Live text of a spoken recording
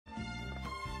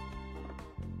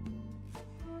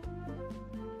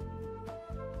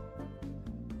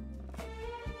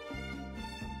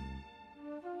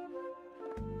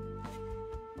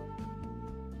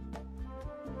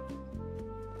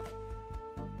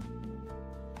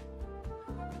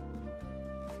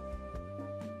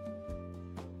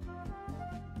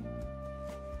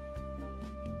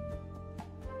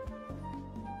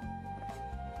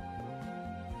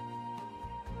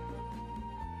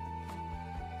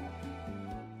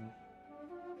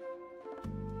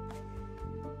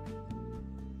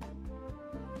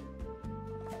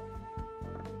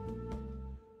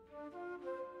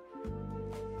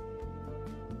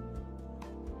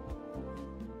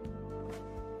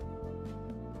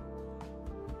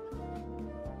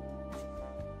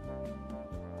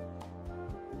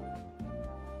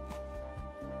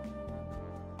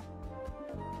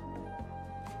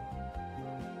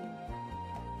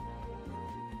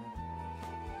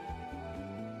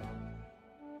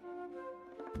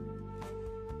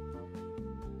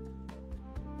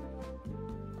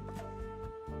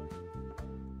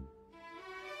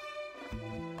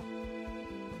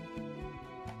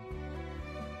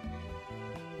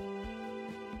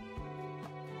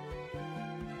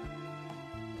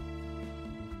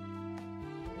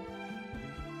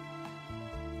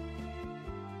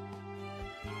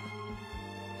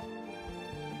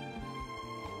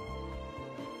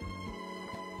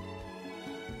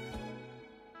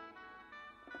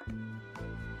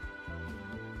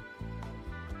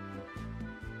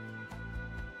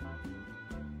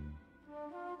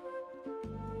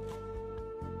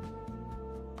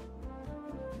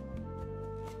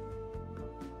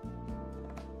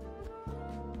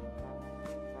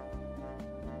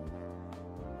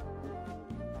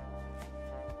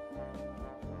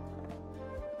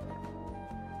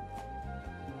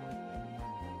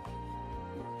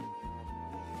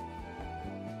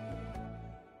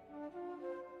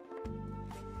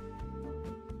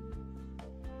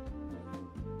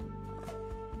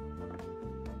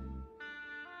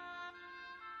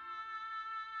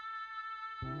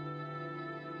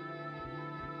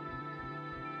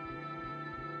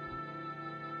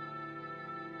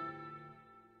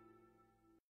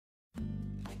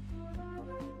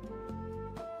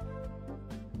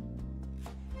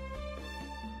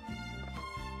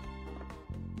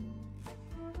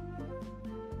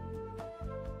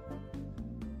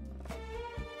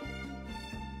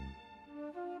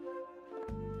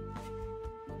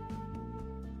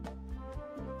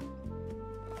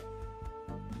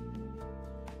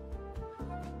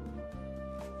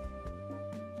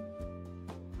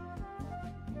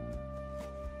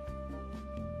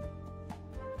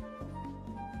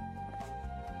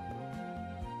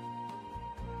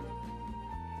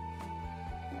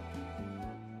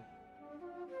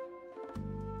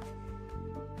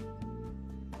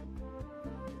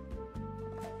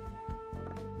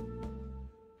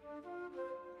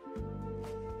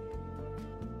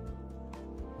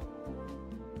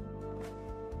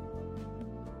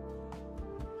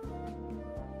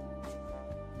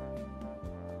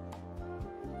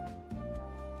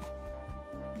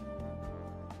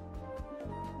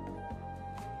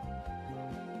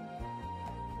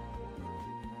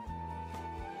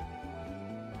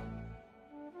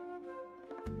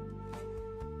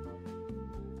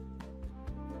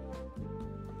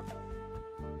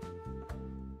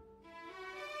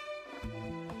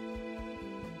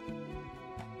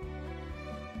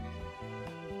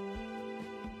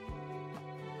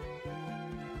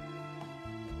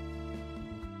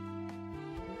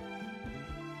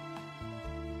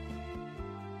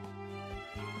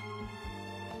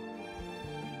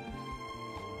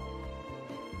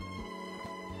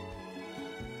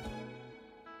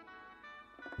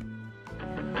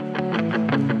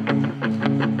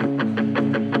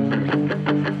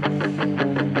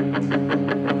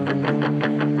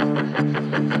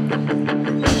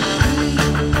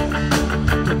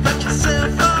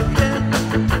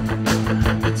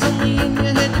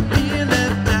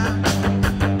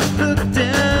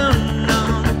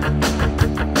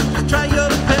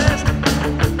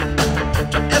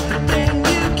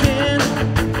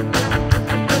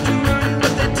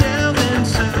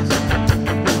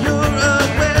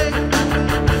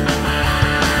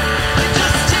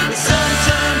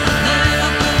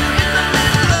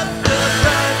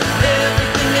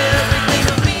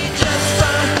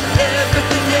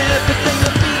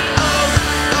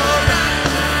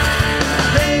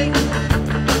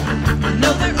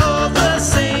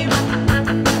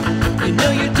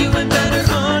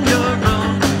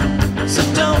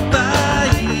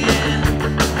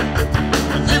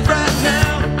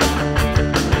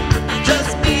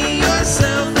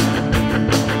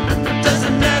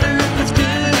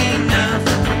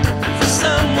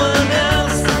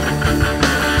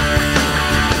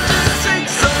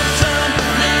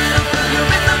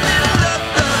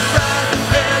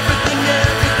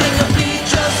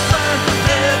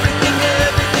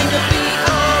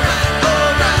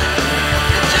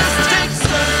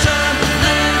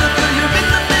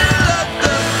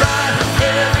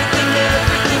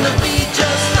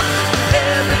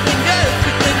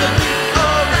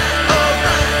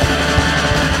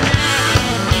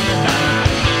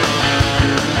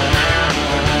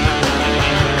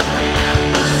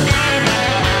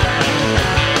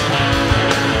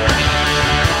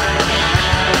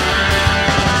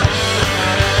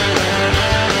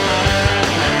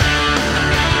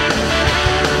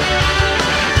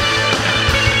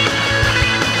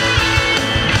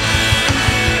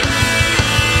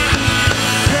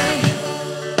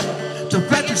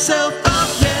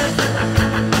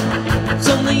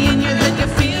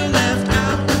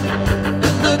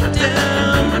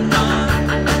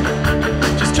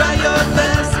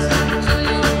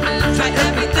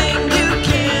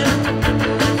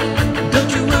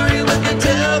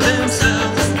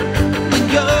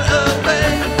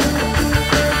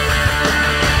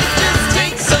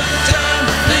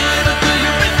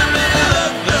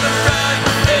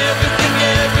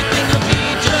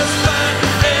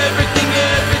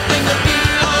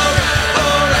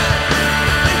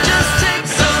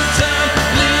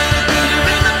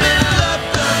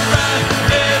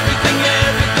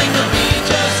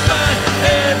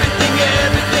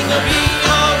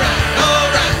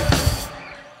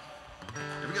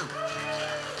Here we go.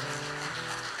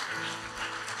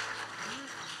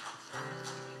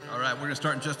 All right, we're going to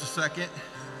start in just a second.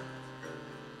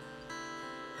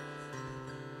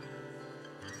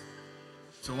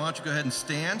 So why don't you go ahead and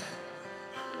stand.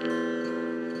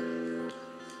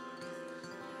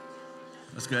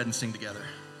 Let's go ahead and sing together.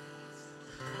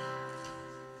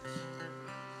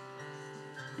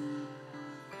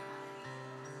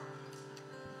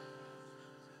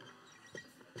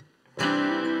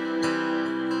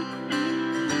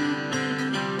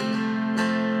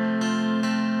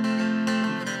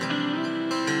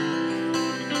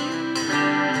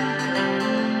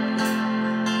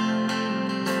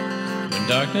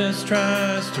 Darkness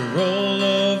tries to roll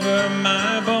over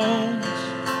my bones,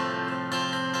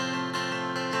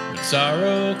 but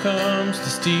sorrow comes to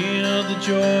steal the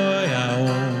joy I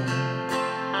own.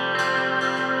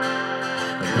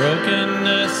 When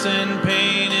brokenness and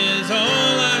pain is all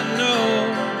I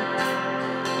know,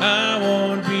 I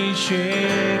won't be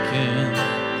shaken,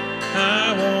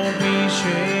 I won't be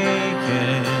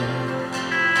shaken.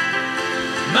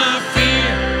 My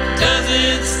fear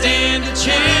doesn't stand a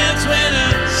chance when I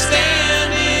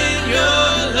stand in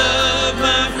your love.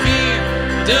 My fear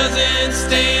doesn't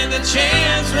stand a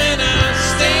chance when I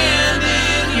stand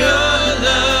in your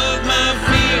love. My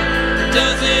fear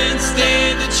doesn't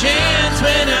stand a chance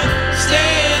when I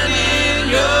stand in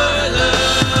your love.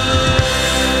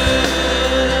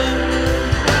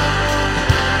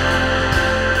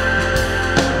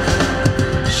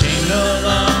 Shame no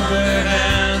longer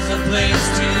has a place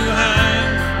to hide.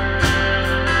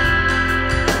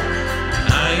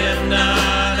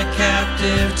 Not a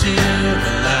captive to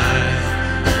the light.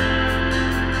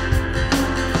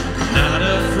 Not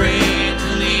afraid to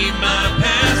leave my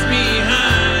past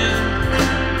behind.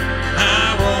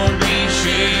 I won't be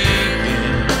shaken.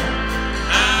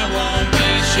 I won't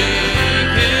be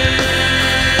shaken.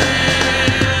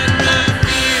 My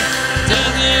fear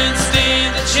doesn't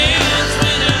stand a chance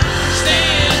when I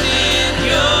stand in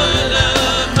your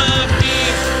love. My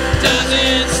fear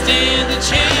doesn't stand a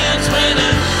chance when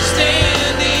I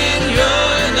stand in your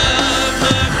love.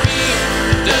 My fear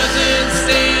doesn't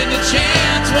stand a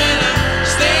chance when I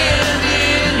stand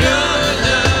in your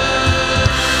love.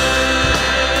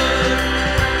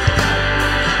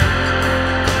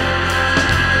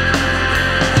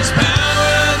 There's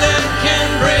power that can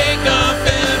break off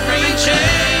every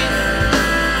chain.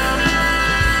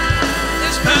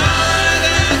 There's power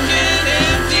that can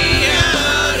empty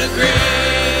out a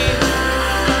grave.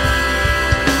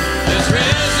 There's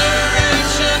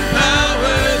resurrection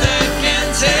power that can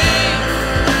save.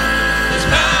 There's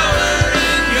power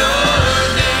in your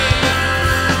name.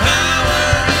 Power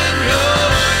in your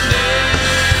name.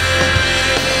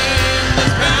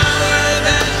 There's power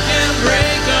that can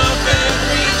break off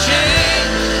every chain.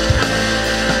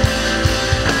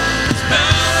 There's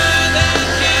power that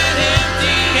can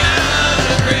empty out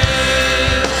a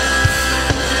grave.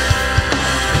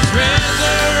 There's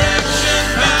resurrection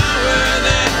power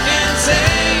that can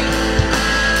save.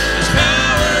 There's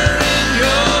power in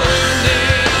your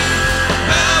name.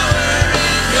 Power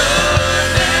in your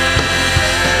name.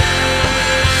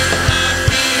 My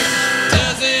fear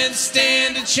doesn't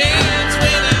stand a chance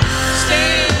when I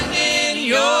stand in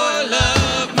your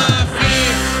love. My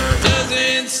fear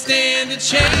doesn't stand a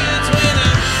chance when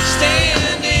I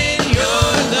stand in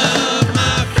your love.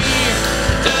 My fear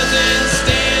doesn't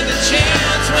stand a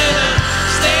chance when I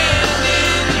stand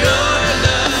in your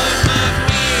love. My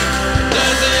fear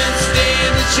doesn't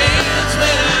stand a chance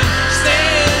when I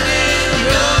stand in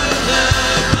your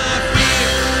love. My fear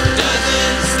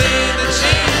doesn't stand a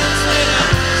chance when I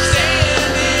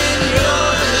stand in your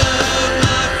love.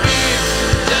 My fear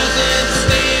doesn't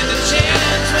stand a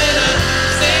chance when I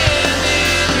stand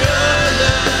in your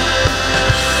love.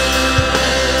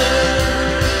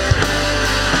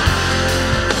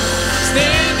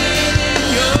 Standing in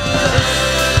your love.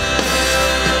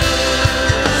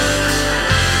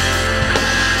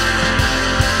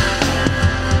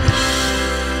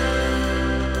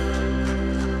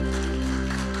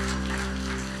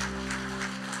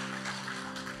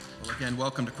 Well, again,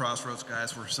 welcome to Crossroads,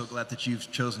 guys. We're so glad that you've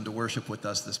chosen to worship with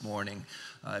us this morning.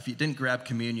 If you didn't grab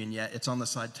communion yet, it's on the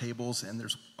side tables, and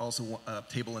there's also a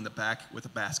table in the back with a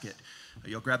basket.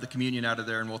 You'll grab the communion out of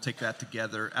there, and we'll take that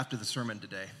together after the sermon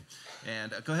today.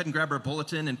 And go ahead and grab our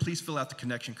bulletin, and please fill out the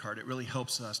connection card. It really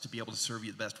helps us to be able to serve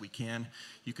you the best we can.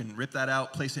 You can rip that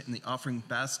out, place it in the offering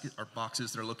basket or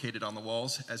boxes that are located on the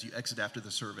walls as you exit after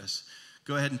the service.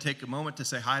 Go ahead and take a moment to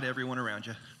say hi to everyone around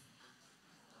you.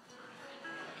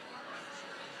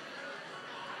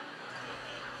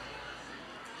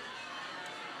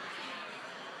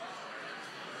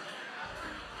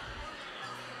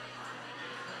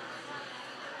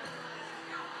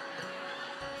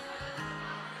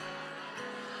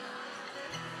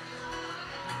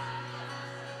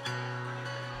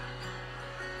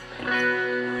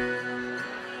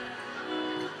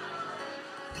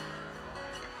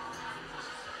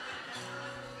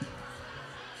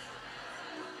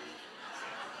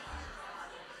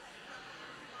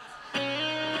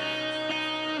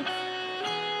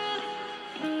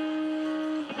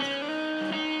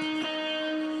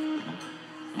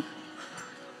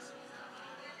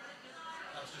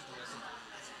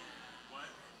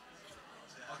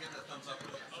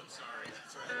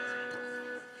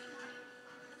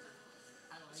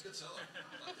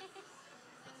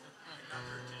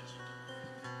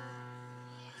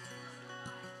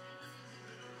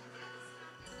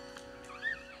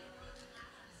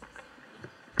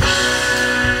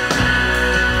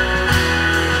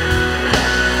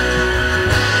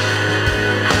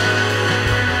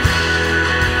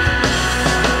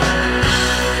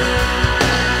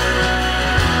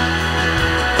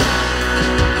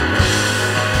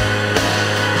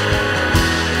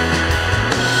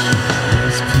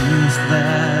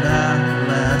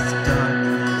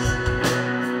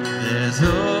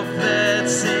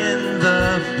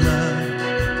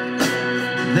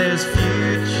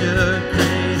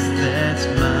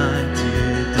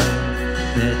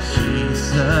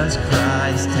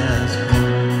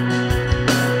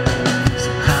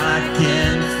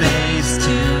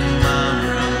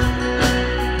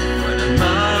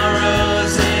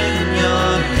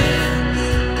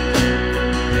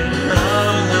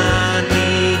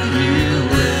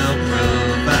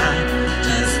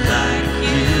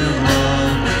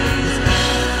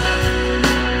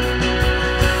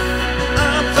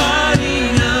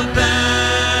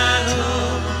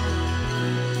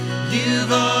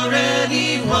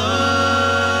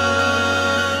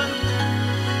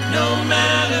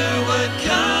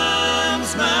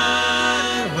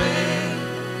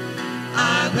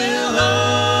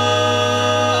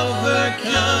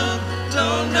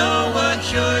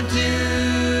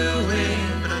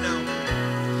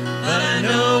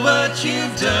 what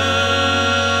you've done.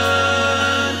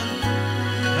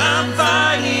 I'm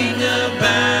fighting a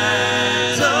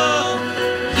battle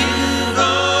you've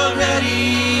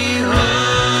already won.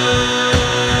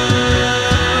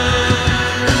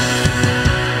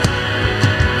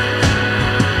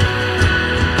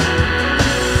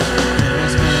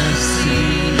 There's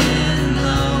mercy in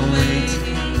the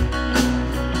waiting.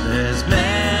 There's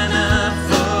manna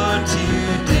for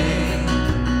today.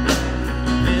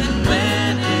 And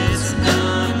when it's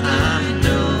done, I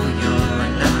know you're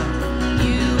not.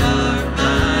 You are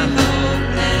my hope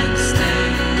and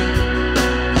stay.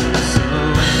 So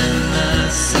when the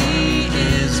sea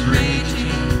is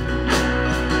raging,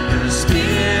 your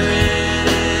spirit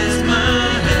is my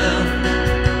help.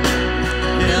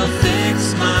 He'll fix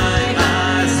my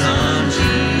eyes on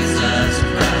Jesus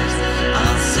Christ.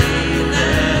 I'll say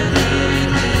that it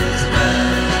is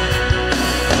well.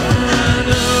 I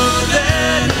know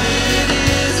that it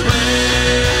is well.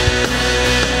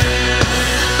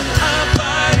 I'm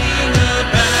fighting a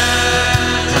battle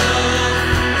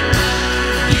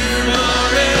you've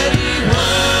already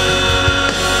won.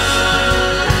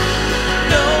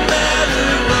 No matter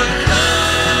what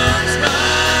comes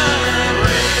my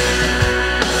way,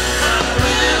 I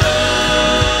will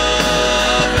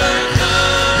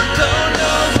overcome. Don't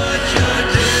know what you're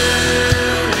doing,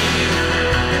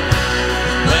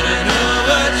 but I know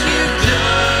what you've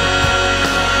done.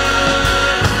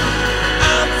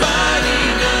 I'm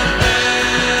fighting a battle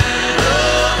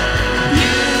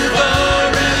you've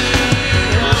already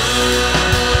won.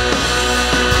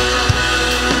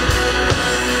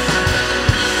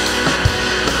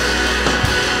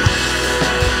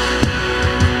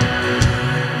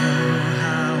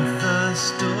 How the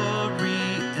story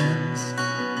ends.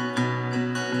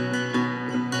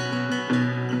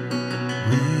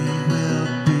 We will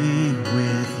be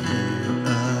with you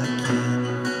again.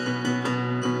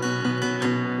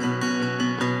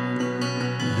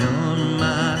 You're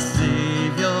my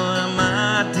savior,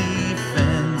 my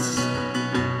defense.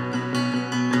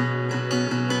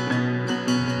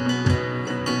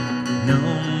 No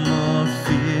more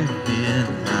fear in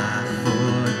life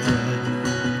or death.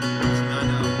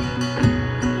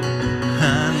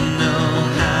 I know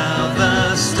how the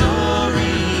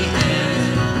story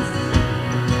ends.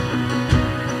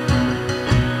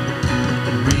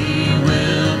 We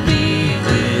will be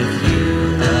with you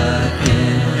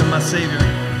again. You're my savior.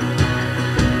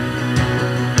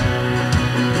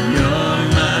 You're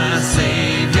my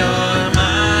savior,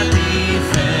 my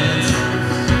defense.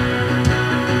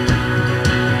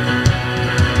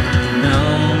 No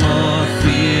more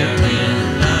fear in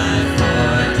life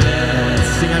or death.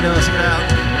 Sing, I know, sing it out.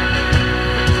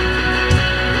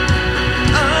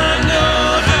 I know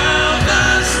how the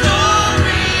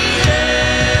story ends.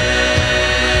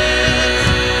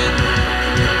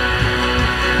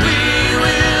 We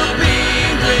will be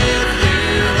with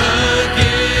you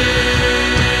again.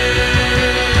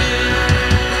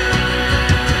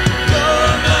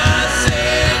 You're my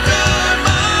savior,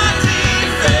 my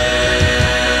defense.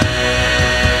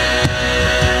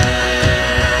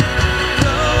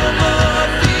 No more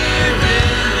fear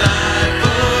in life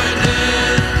or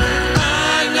death.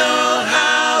 I know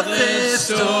how this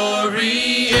story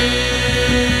ends.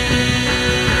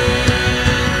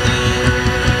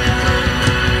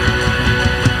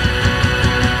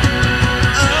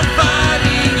 I'm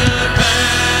fighting a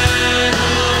battle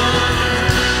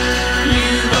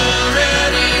you've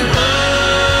already won.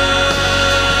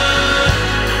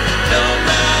 No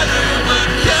matter what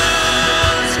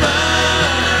comes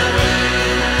my way,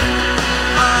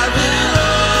 I will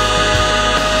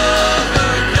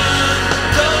overcome.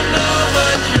 Don't know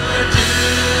what you're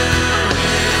doing,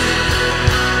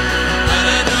 but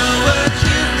I know what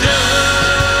you've done.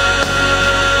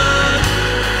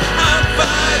 I'm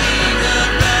fighting a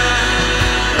battle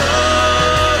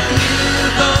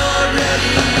you've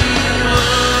already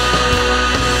won.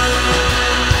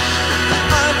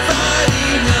 I'm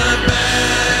fighting a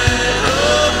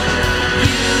battle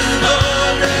you've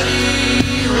already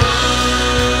won.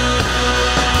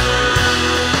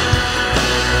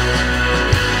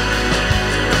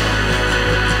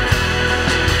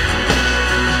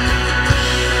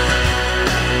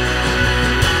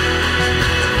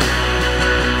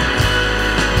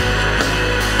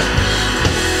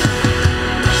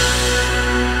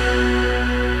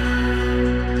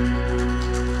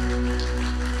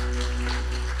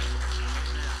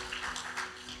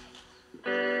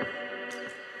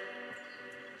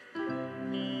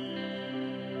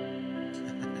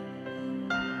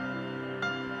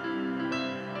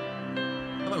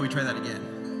 How about we try that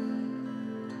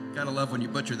again? Gotta love when you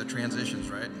butcher the transitions,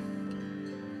 right?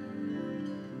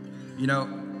 You know,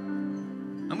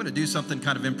 I'm going to do something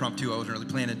kind of impromptu. I wasn't really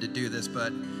planning to do this,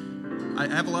 but I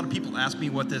have a lot of people ask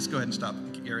me what this, go ahead and stop,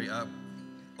 Gary. A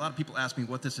lot of people ask me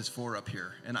what this is for up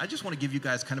here. And I just want to give you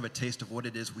guys kind of a taste of what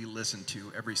it is we listen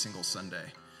to every single Sunday.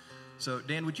 So,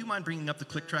 Dan, would you mind bringing up the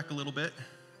click track a little bit?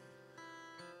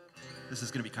 This is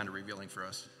going to be kind of revealing for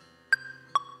us.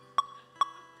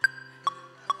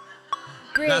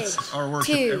 Bridge, that's our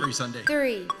worship 2, every Sunday.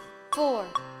 3, 4.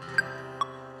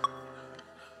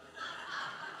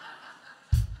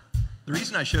 The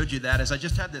reason I showed you that is I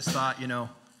just had this thought, you know,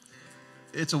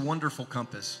 it's a wonderful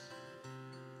compass.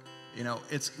 You know,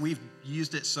 we've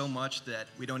used it so much that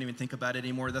we don't even think about it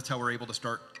anymore. That's how we're able to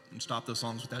start and stop those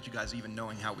songs without you guys even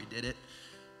knowing how we did it.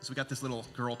 So we got this little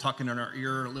girl talking in our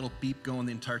ear, a little beep going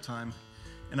the entire time.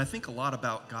 And I think a lot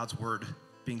about God's word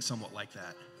being somewhat like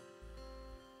that.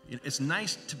 It's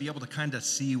nice to be able to kind of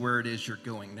see where it is you're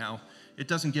going. Now, it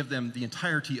doesn't give them the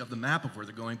entirety of the map of where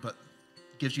they're going, but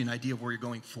it gives you an idea of where you're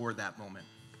going for that moment.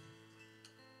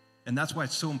 And that's why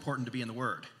it's so important to be in the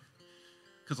Word.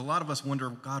 Because a lot of us wonder,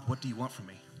 God, what do you want from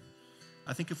me?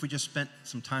 I think if we just spent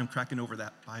some time cracking over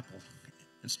that Bible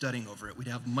and studying over it, we'd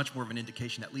have much more of an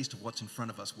indication, at least, of what's in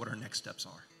front of us, what our next steps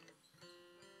are.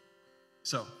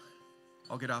 So,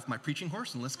 I'll get off my preaching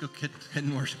horse and let's go head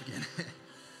and worship again.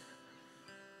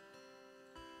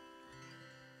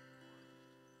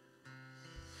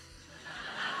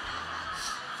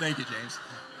 Thank you, James.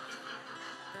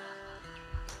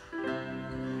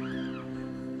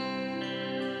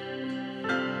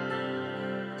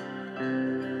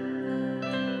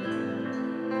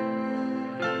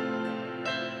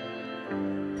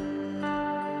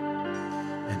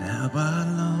 And how I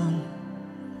long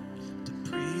to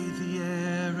breathe the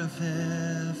air of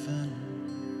heaven,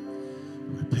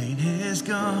 where pain is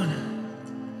gone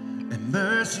and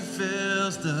mercy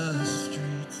fills the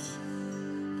streets.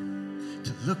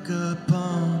 To look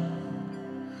upon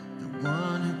the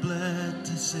one who bled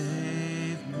to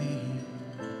save me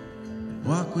and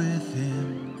walk with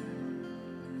him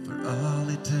for all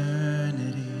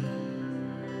eternity.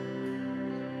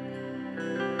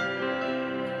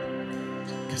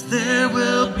 'Cause there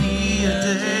will be a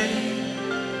day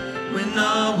when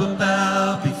all will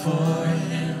bow before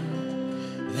him.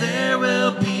 There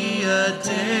will be a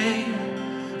day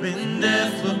when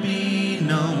death will be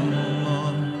no more.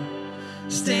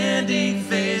 Standing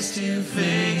face to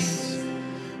face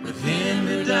with him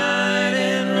who died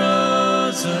and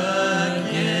rose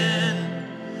again.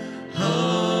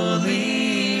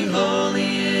 Holy,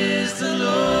 holy is the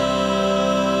Lord.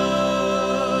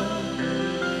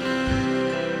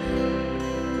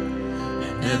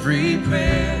 And every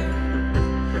prayer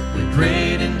we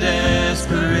prayed in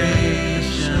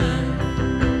desperation,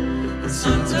 the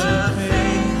songs of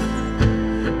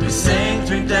faith we sang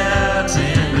through doubt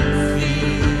and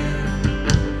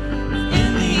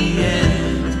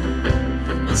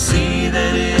see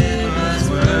that it was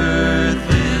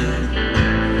worth it.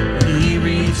 He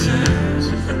returns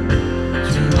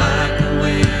to wipe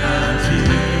away our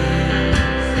tears.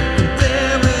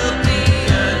 There will be a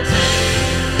day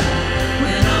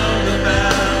when all will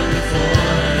bow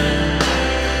before him.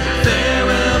 There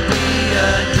will be a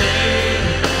day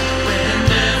when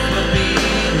death will be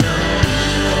no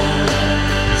more.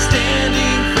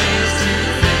 Standing face to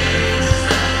face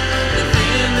with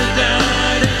him who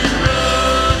died and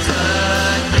rose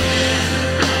again.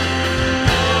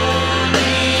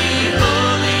 Holy,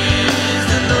 holy is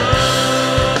the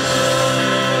Lord.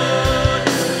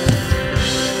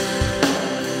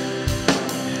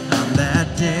 And on that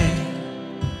day,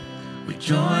 we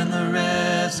join the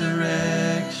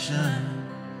resurrection,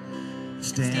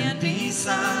 stand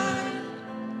beside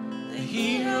the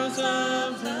heroes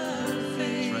of the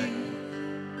faith. That's right.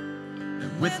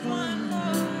 And with one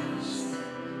voice,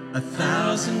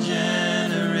 1,000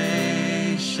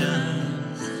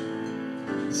 generations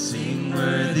sing,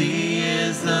 worthy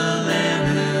is the Lamb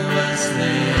who was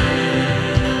slain.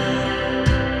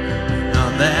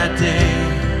 On that day,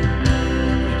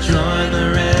 we join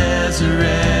the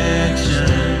resurrection,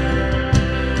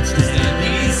 stand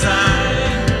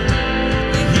beside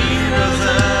the heroes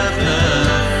of the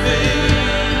faith.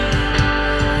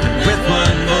 With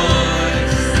one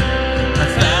voice,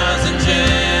 1,000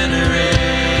 generations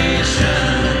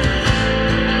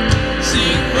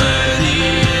sing, worthy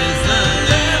is the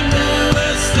Lamb who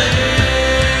was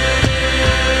slain.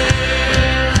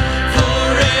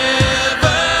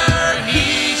 Forever he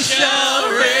shall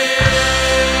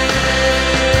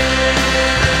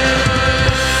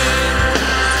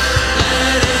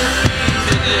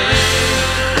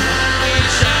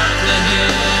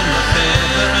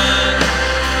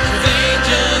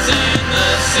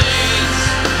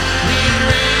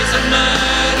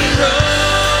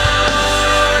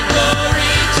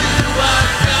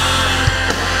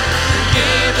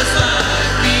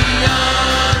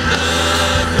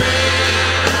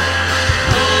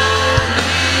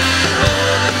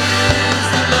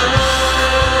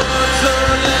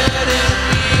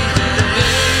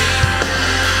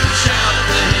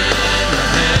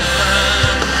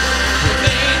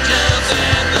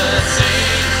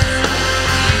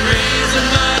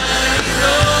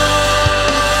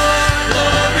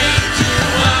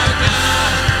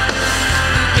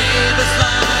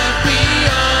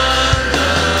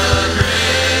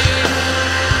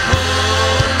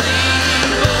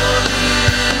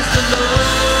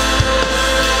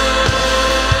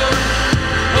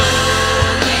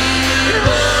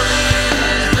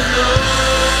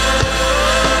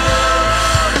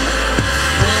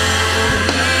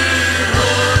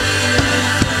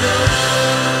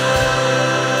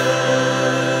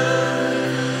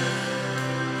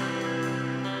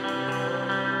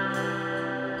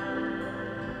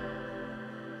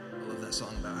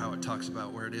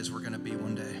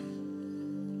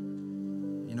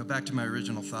back to my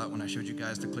original thought when I showed you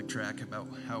guys the click track about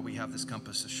how we have this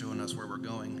compass that's showing us where we're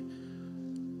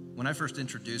going. When I first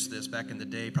introduced this back in the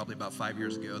day, probably about 5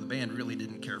 years ago, the band really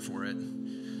didn't care for it.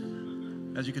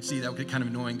 As you can see, that would get kind of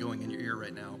annoying going in your ear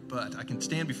right now. But I can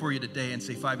stand before you today and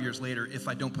say 5 years later, if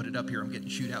I don't put it up here, I'm getting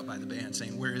chewed out by the band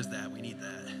saying, where is that? We need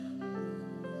that.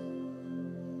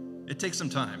 It takes some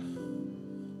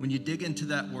time. When you dig into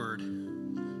that word,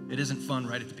 it isn't fun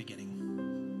right at the beginning.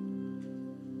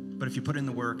 But if you put in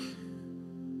the work,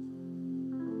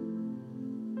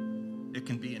 it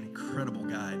can be an incredible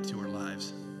guide to our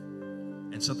lives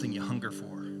and something you hunger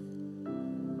for.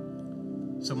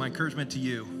 So my encouragement to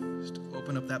you is to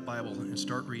open up that Bible and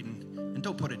start reading, and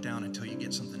don't put it down until you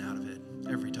get something out of it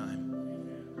every time.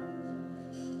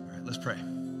 All right, let's pray.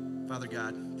 Father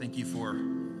God, thank you for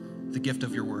the gift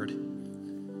of your word.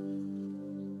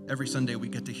 Every Sunday we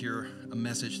get to hear a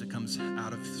message that comes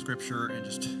out of Scripture, and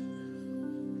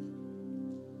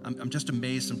I'm just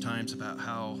amazed sometimes about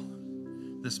how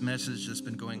this message that's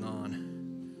been going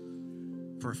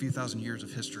on for a few thousand years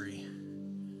of history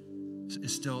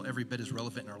is still every bit as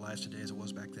relevant in our lives today as it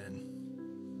was back then.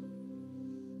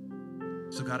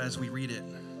 So God, as we read it,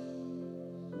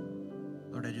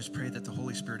 Lord, I just pray that the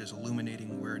Holy Spirit is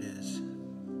illuminating where it is.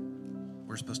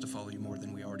 We're supposed to follow you more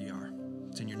than we already are.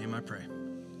 It's in your name I pray.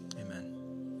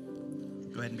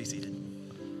 Amen. Go ahead and be seated.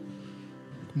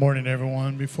 Good morning,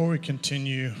 everyone. Before we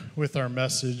continue with our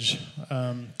message,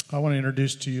 I want to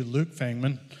introduce to you Luke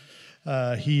Fangman.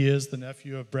 He is the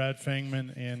nephew of Brad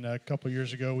Fangman, and a couple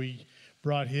years ago we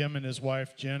brought him and his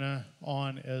wife Jenna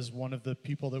on as one of the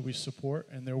people that we support,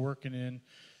 and they're working in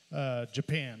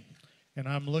Japan. And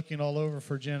I'm looking all over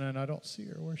for Jenna, and I don't see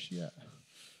her. Where's she at?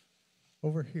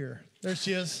 Over here. There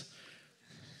she is.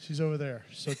 She's over there,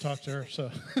 so talk to her. So.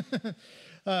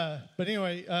 But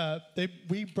anyway,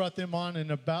 we brought them on in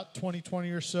about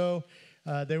 2020 or so.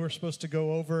 They were supposed to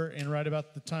go over, and right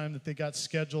about the time that they got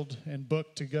scheduled and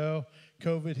booked to go,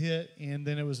 COVID hit, and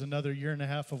then it was another year and a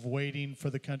half of waiting for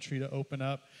the country to open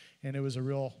up, and it was a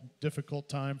real difficult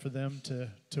time for them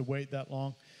to wait that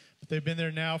long. But they've been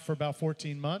there now for about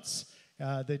 14 months.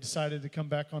 They decided to come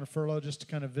back on a furlough just to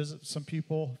kind of visit some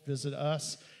people, visit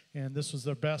us. And this was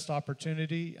their best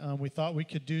opportunity. We thought we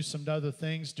could do some other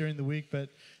things during the week, but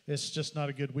it's just not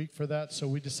a good week for that. So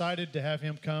we decided to have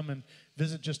him come and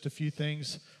visit just a few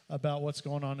things about what's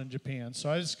going on in Japan. So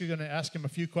I was just going to ask him a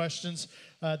few questions.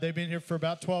 They've been here for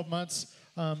about 12 months.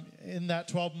 In that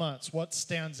 12 months, what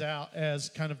stands out as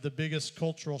kind of the biggest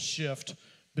cultural shift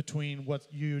between what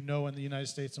you know in the United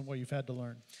States and what you've had to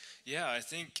learn? Yeah, I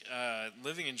think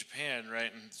living in Japan,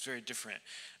 right, and it's very different.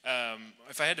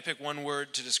 If I had to pick one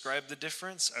word to describe the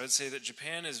difference, I would say that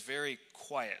Japan is very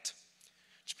quiet.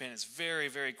 Japan is very,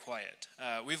 very quiet.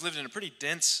 We've lived in a pretty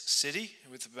dense city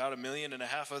with about 1.5 million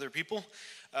other people,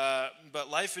 but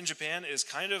life in Japan is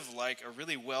kind of like a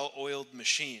really well-oiled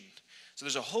machine. So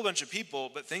there's a whole bunch of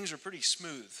people, but things are pretty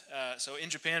smooth. So in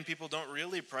Japan, people don't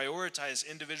really prioritize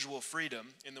individual freedom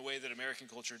in the way that American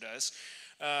culture does.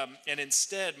 And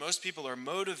instead, most people are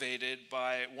motivated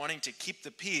by wanting to keep the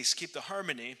peace, keep the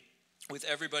harmony with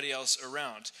everybody else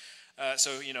around.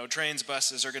 So, trains,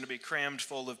 buses are going to be crammed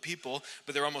full of people,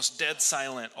 but they're almost dead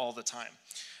silent all the time.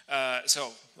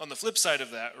 So on the flip side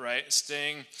of that, right,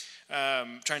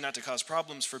 trying not to cause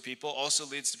problems for people also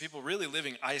leads to people really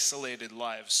living isolated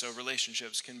lives. So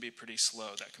relationships can be pretty slow.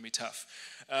 That can be tough.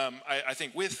 I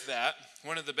think with that,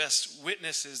 one of the best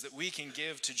witnesses that we can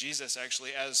give to Jesus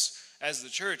actually as the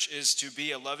church is to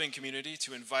be a loving community,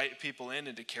 to invite people in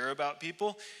and to care about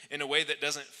people in a way that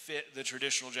doesn't fit the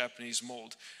traditional Japanese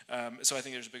mold. So I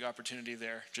think there's a big opportunity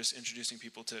there, just introducing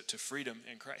people to freedom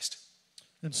in Christ.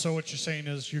 And so what you're saying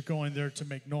is you're going there to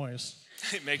make noise.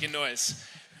 Making noise.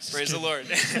 Praise the Lord.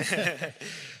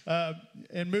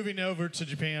 And moving over to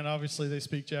Japan, obviously they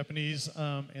speak Japanese,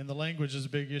 and the language is a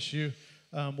big issue.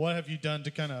 What have you done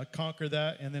to kind of conquer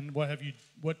that? And then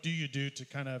what do you do to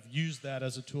kind of use that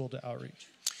as a tool to outreach?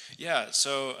 Yeah,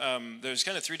 so there's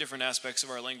kind of 3 different aspects of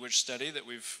our language study that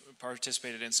we've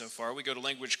participated in so far. We go to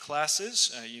language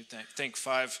classes. You think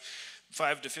 5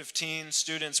 to 15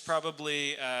 students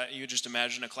probably. You just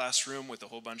imagine a classroom with a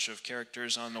whole bunch of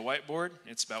characters on the whiteboard.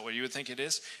 It's about what you would think it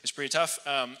is. It's pretty tough.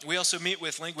 We also meet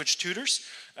with language tutors,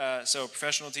 so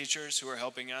professional teachers who are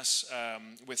helping us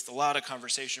with a lot of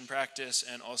conversation practice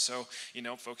and also,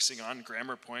 focusing on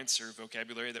grammar points or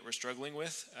vocabulary that we're struggling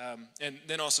with. And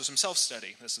then also some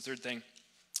self-study. That's the third thing.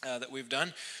 that we've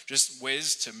done, just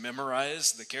ways to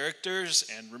memorize the characters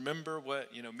and remember what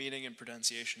meaning and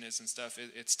pronunciation is and stuff.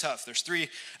 It's tough. There's 3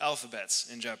 alphabets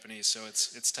in Japanese, so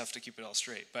it's tough to keep it all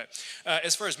straight. But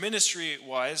as far as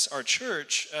ministry-wise, our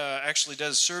church actually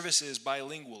does services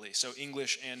bilingually, so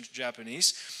English and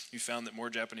Japanese. You found that more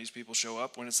Japanese people show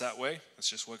up when it's that way. That's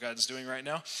just what God's doing right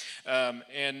now.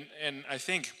 And I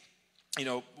think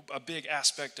a big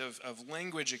aspect of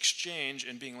language exchange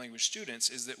and being language students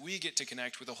is that we get to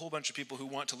connect with a whole bunch of people who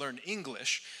want to learn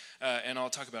English, and I'll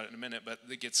talk about it in a minute, but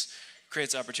it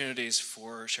creates opportunities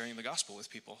for sharing the gospel with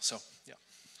people. So, yeah.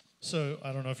 So,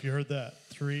 I don't know if you heard that.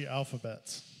 3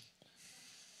 alphabets.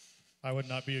 I would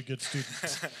not be a good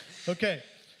student. Okay.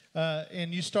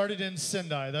 And you started in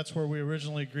Sendai. That's where we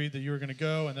originally agreed that you were going to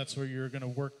go, and that's where you were going to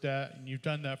work at, and you've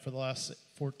done that for the last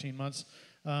 14 months.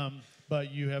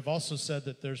 But you have also said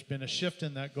that there's been a shift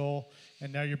in that goal,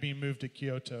 and now you're being moved to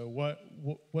Kyoto.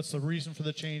 What's the reason for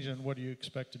the change, and what do you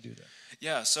expect to do there?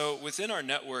 Yeah, so within our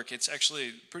network, it's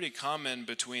actually pretty common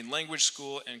between language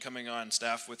school and coming on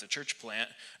staff with a church plant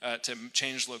to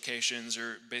change locations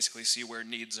or basically see where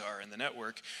needs are in the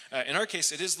network. In our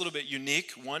case, it is a little bit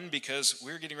unique. One, because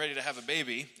we're getting ready to have a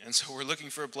baby, and so we're looking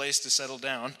for a place to settle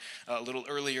down a little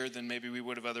earlier than maybe we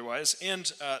would have otherwise.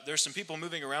 And there's some people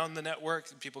moving around the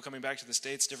network, people coming back to the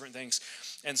States, different things.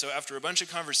 And so after a bunch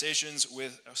of conversations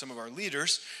with some of our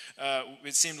leaders,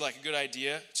 it seemed like a good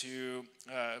idea to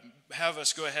have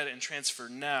us go ahead and transfer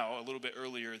now a little bit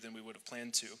earlier than we would have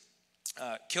planned to.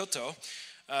 Kyoto,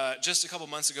 just a couple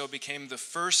months ago, became the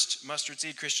first Mustard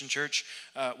Seed Christian Church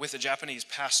with a Japanese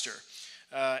pastor.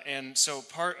 And so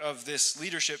part of this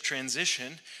leadership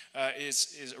transition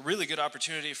is a really good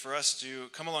opportunity for us to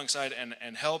come alongside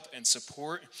and help and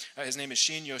support. His name is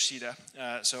Shin Yoshida,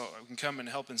 so we can come and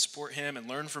help and support him and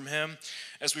learn from him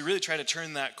as we really try to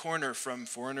turn that corner from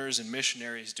foreigners and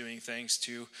missionaries doing things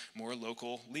to more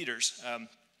local leaders.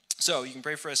 So you can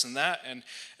pray for us in that, and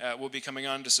we'll be coming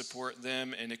on to support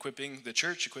them in equipping the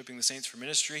church, equipping the saints for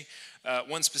ministry.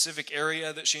 One specific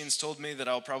area that Shane's told me that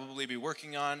I'll probably be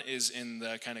working on is in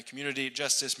the kind of community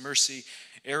justice, mercy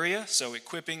area. So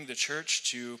equipping the church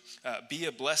to be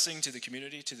a blessing to the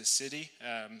community, to the city,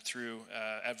 through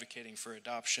advocating for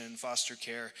adoption, foster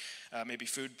care, maybe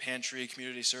food pantry,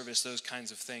 community service, those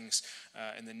kinds of things,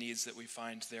 and the needs that we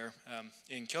find there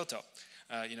in Kyoto.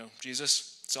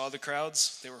 Jesus saw the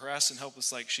crowds. They were harassed and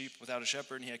helpless like sheep without a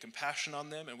shepherd, and he had compassion on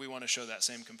them, and we want to show that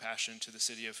same compassion to the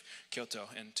city of Kyoto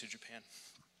and to Japan.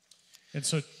 And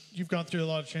so you've gone through a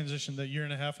lot of transition, that year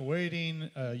and a half of waiting,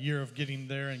 a year of getting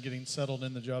there and getting settled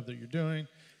in the job that you're doing.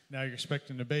 Now you're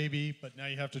expecting a baby, but now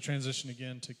you have to transition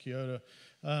again to Kyoto.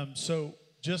 So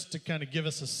just to kind of give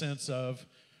us a sense of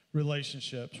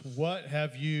relationships, what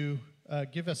have you,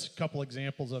 give us a couple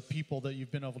examples of people that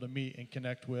you've been able to meet and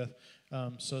connect with,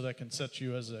 so that can set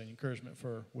you as an encouragement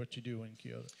for what you do in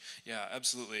Kyoto. Yeah,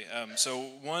 absolutely. So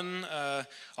one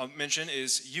I'll mention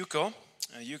is Yuko.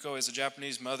 Yuko is a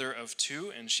Japanese mother of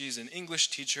 2, and she's an English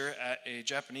teacher at a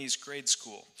Japanese grade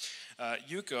school.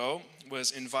 Yuko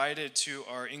was invited to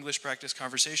our English practice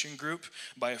conversation group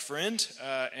by a friend,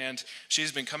 and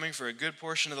she's been coming for a good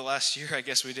portion of the last year. I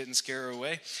guess we didn't scare her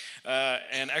away.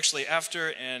 And actually, after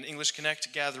an English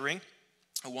Connect gathering,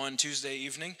 one Tuesday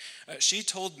evening, she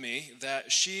told me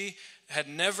that she had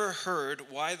never heard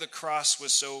why the cross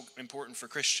was so important for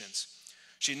Christians.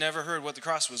 She'd never heard what the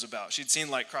cross was about. She'd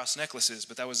seen like cross necklaces,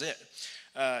 but that was it.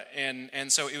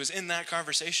 And so it was in that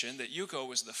conversation that Yuko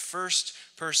was the first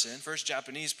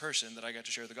Japanese person that I got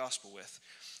to share the gospel with.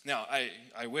 Now,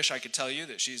 I wish I could tell you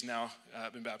that she's now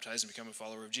been baptized and become a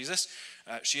follower of Jesus.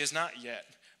 She is not yet,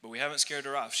 but we haven't scared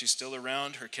her off. She's still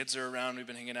around. Her kids are around. We've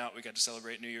been hanging out. We got to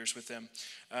celebrate New Year's with them.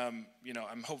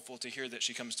 I'm hopeful to hear that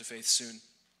she comes to faith soon.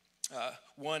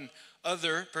 One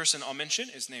other person I'll mention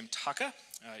is named Taka,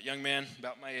 a young man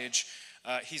about my age.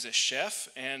 He's a chef,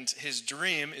 and his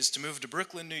dream is to move to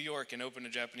Brooklyn, New York, and open a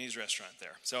Japanese restaurant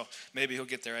there. So maybe he'll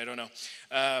get there, I don't know.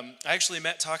 I actually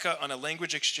met Taka on a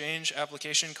language exchange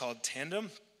application called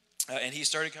Tandem, and he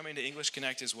started coming to English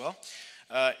Connect as well.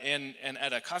 And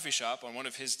at a coffee shop on one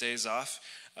of his days off,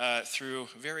 through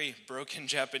very broken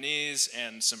Japanese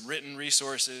and some written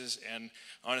resources and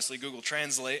honestly Google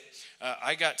Translate,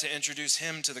 I got to introduce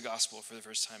him to the gospel for the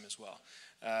first time as well.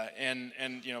 And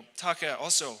Taka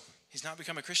also, he's not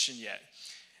become a Christian yet.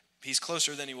 He's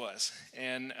closer than he was.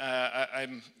 And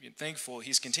I'm thankful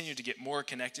he's continued to get more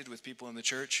connected with people in the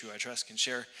church who I trust can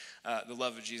share the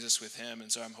love of Jesus with him.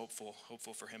 And so I'm hopeful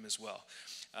for him as well.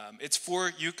 It's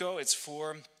for Yuko. It's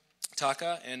for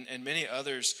Taka, and many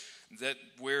others that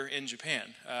we're in Japan.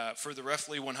 For the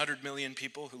roughly 100 million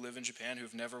people who live in Japan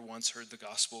who've never once heard the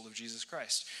gospel of Jesus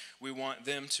Christ. We want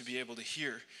them to be able to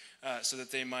hear so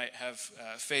that they might have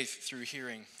faith through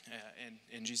hearing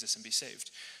in Jesus and be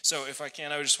saved. So if I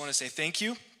can, I would just want to say thank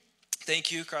you.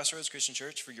 Thank you, Crossroads Christian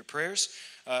Church, for your prayers,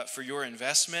 for your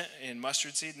investment in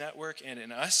Mustard Seed Network and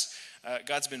in us.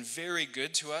 God's been very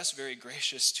good to us, very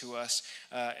gracious to us,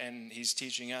 and he's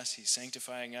teaching us, he's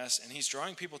sanctifying us, and he's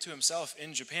drawing people to himself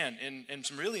in Japan in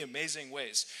some really amazing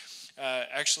ways.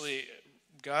 Actually,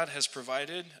 God has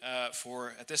provided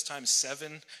for, at this time,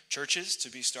 7 churches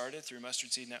to be started through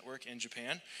Mustard Seed Network in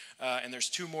Japan. And there's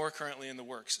 2 more currently in the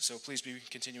works. So please be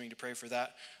continuing to pray for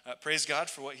that. Praise God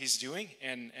for what he's doing.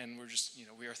 And we're just,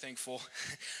 we are thankful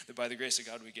that by the grace of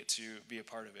God, we get to be a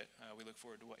part of it. We look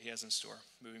forward to what he has in store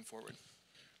moving forward.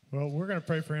 Well, we're going to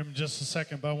pray for him in just a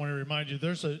second, but I want to remind you,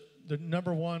 the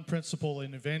number one principle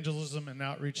in evangelism and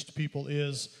outreach to people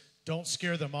is don't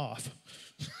scare them off.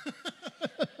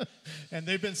 And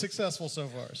they've been successful so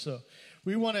far. So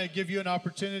we want to give you an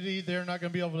opportunity. They're not going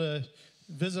to be able to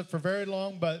visit for very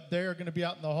long, but they're going to be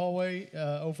out in the hallway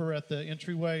over at the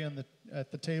entryway and at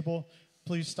the table.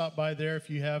 Please stop by there if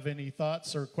you have any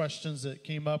thoughts or questions that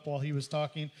came up while he was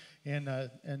talking, and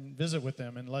visit with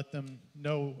them and let them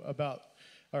know about,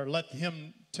 or let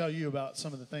him tell you about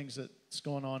some of the things that's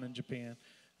going on in Japan.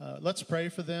 Let's pray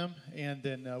for them, and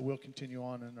then we'll continue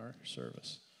on in our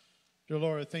service. Dear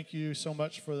Lord, thank you so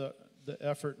much for the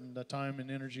effort and the time and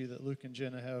energy that Luke and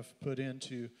Jenna have put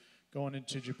into going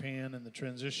into Japan, and the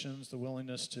transitions, the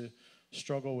willingness to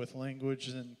struggle with language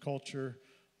and culture,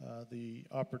 the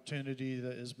opportunity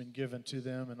that has been given to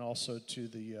them, and also to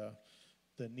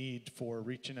the need for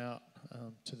reaching out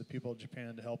to the people of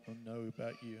Japan to help them know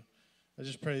about you. I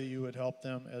just pray that you would help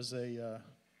them as they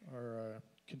are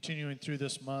continuing through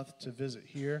this month to visit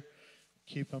here.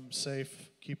 Keep them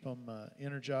safe, keep them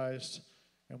energized.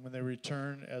 And when they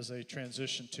return, as they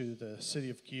transition to the city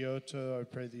of Kyoto, I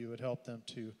pray that you would help them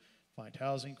to find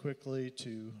housing quickly,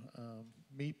 to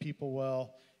meet people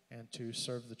well, and to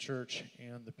serve the church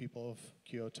and the people of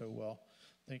Kyoto well.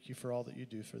 Thank you for all that you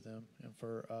do for them and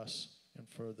for us and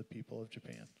for the people of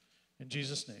Japan. In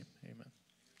Jesus' name, amen.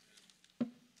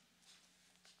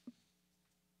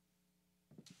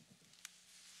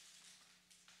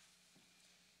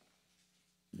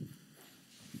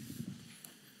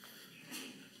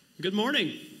 Good morning.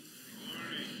 Good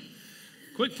morning.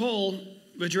 Quick poll,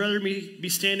 would you rather me be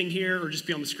standing here or just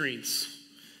be on the screens?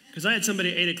 Because I had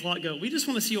somebody at 8 o'clock go, we just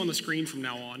want to see you on the screen from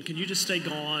now on. Can you just stay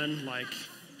gone?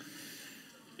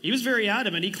 He was very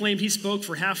adamant. He claimed he spoke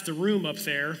for half the room up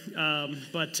there. Yeah,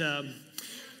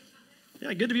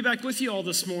 good to be back with you all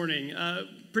this morning.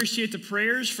 Appreciate the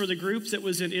prayers for the group that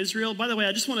was in Israel. By the way,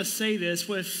 I just want to say this,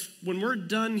 when we're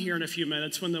done here in a few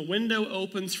minutes, when the window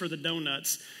opens for the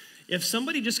donuts, if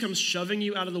somebody just comes shoving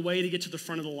you out of the way to get to the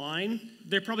front of the line,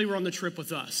 they probably were on the trip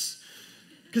with us.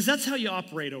 Because that's how you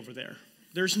operate over there.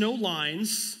 There's no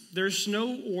lines. There's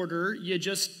no order. You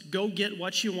just go get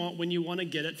what you want when you want to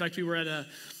get it. In fact, we were at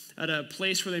a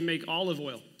place where they make olive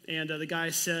oil. And the guy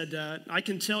said, I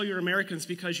can tell you're Americans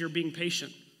because you're being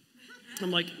patient.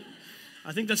 I'm like,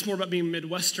 I think that's more about being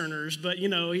Midwesterners. But,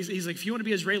 he's like, if you want to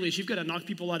be Israelis, you've got to knock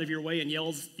people out of your way and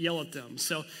yell at them.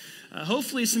 So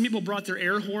hopefully some people brought their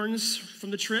air horns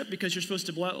from the trip, because you're supposed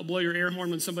to blow your air horn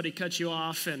when somebody cuts you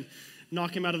off and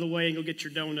knock him out of the way and go get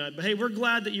your donut. But hey, we're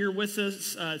glad that you're with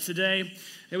us today.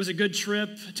 It was a good trip.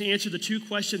 To answer the 2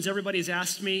 questions everybody's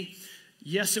asked me,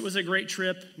 yes, it was a great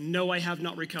trip. No, I have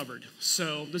not recovered.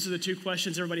 So these are the 2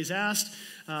 questions everybody's asked.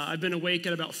 I've been awake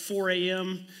at about 4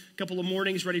 a.m., a couple of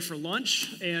mornings ready for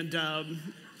lunch. And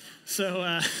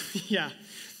yeah.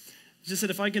 Just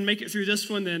said if I can make it through this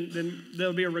one, then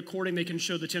there'll be a recording. They can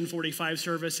show the 10:45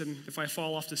 service, and if I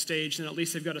fall off the stage, then at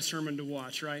least they've got a sermon to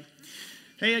watch, right?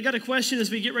 Hey, I got a question as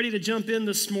we get ready to jump in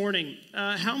this morning.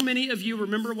 How many of you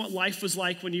remember what life was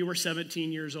like when you were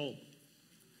 17 years old?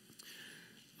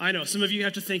 I know, some of you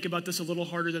have to think about this a little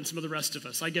harder than some of the rest of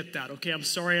us. I get that, okay? I'm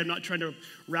sorry, I'm not trying to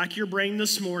rack your brain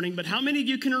this morning, but how many of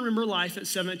you can remember life at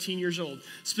 17 years old?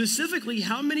 Specifically,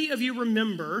 how many of you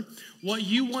remember what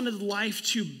you wanted life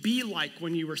to be like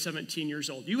when you were 17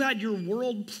 years old? You had your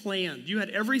world planned. You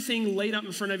had everything laid out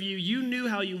in front of you. You knew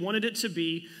how you wanted it to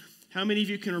be. How many of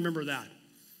you can remember that?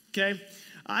 Okay?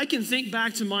 I can think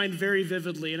back to mine very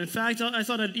vividly. And in fact, I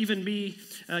thought I'd even be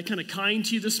kind of kind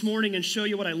to you this morning and show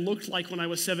you what I looked like when I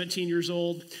was 17 years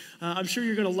old. I'm sure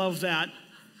you're going to love that.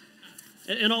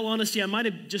 In all honesty, I might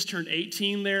have just turned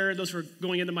 18 there. Those were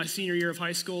going into my senior year of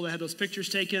high school. I had those pictures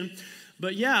taken.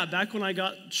 But yeah, back when I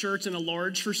got shirts in a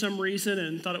large for some reason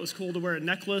and thought it was cool to wear a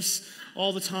necklace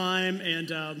all the time.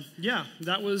 And yeah,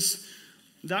 that was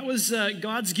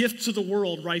God's gift to the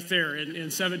world right there in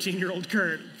 17-year-old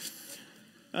Kurt.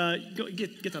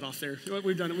 Get that off there.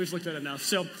 We've done it. We've looked at it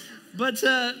enough. But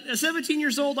at 17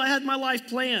 years old, I had my life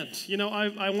planned. You know,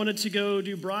 I wanted to go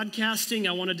do broadcasting.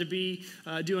 I wanted to be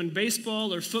doing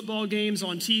baseball or football games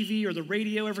on TV or the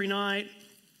radio every night.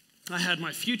 I had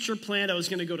my future planned. I was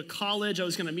going to go to college. I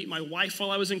was going to meet my wife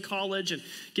while I was in college and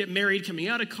get married coming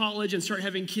out of college and start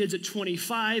having kids at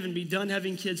 25 and be done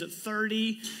having kids at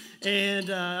 30. And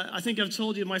I think I've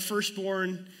told you my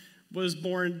firstborn was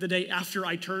born the day after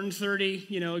I turned 30.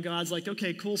 You know, God's like,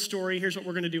 okay, cool story. Here's what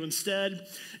we're going to do instead.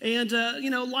 And,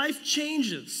 you know, life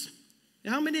changes.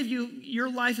 How many of you,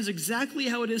 your life is exactly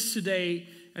how it is today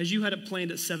as you had it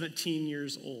planned at 17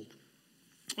 years old?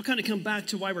 I'll kind of come back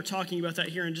to why we're talking about that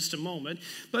here in just a moment.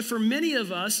 But for many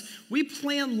of us, we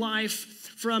plan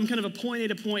life from kind of a point A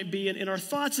to point B, and our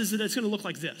thoughts is that it's going to look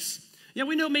like this. Yeah,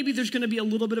 we know maybe there's going to be a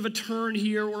little bit of a turn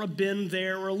here or a bend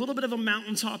there or a little bit of a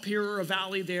mountaintop here or a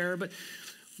valley there,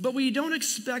 but we don't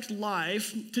expect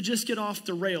life to just get off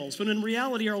the rails. When in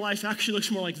reality, our life actually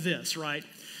looks more like this, right?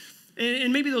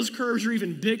 And maybe those curves are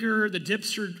even bigger, the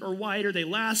dips are wider, they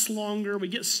last longer, we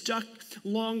get stuck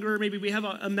longer. Maybe we have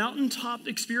a mountaintop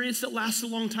experience that lasts a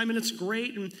long time and it's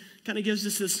great and kind of gives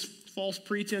us this false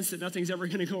pretense that nothing's ever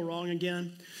going to go wrong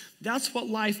again. That's what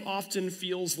life often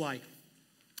feels like.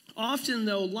 Often,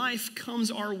 though, life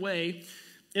comes our way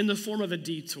in the form of a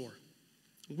detour.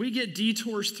 We get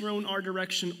detours thrown our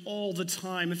direction all the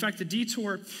time. In fact, the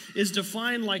detour is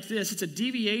defined like this. It's a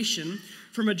deviation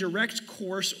from a direct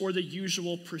course or the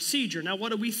usual procedure. Now,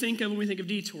 what do we think of when we think of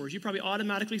detours? You probably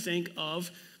automatically think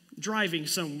of driving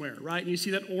somewhere, right? And you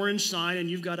see that orange sign and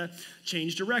you've got to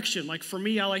change direction. Like for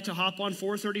me, I like to hop on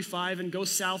 435 and go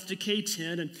south to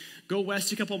K10 and go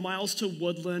west a couple miles to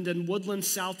Woodland and Woodland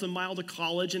south a mile to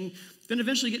College and then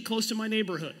eventually get close to my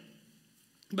neighborhood.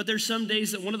 But there's some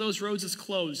days that one of those roads is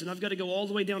closed and I've got to go all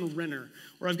the way down to Renner,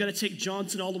 or I've got to take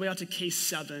Johnson all the way out to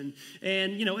K7.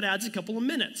 And, you know, it adds a couple of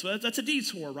minutes. So that's a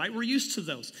detour, right? We're used to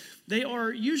those. They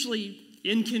are usually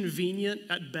inconvenient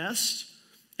at best,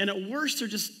 and at worst, they're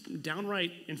just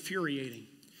downright infuriating.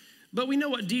 But we know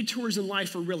what detours in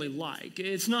life are really like.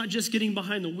 It's not just getting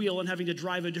behind the wheel and having to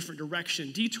drive a different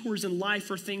direction. Detours in life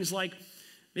are things like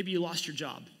maybe you lost your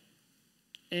job,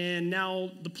 and now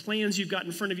the plans you've got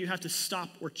in front of you have to stop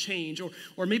or change,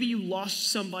 or maybe you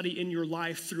lost somebody in your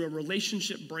life through a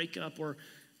relationship breakup, or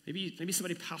maybe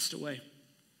somebody passed away.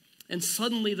 And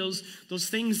suddenly those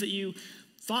things that you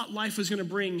thought life was going to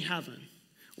bring haven't.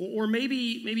 Or maybe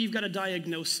you've got a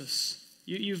diagnosis.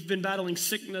 You've been battling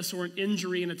sickness or an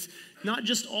injury, and it's not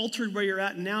just altered where you're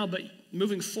at now, but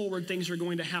moving forward, things are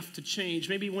going to have to change.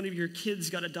 Maybe one of your kids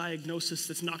got a diagnosis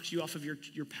that's knocked you off of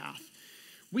your path.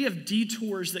 We have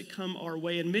detours that come our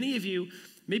way, and many of you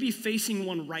may be facing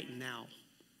one right now.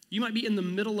 You might be in the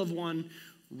middle of one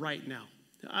right now.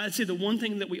 I'd say the one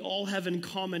thing that we all have in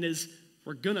common is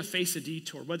we're going to face a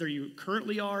detour, whether you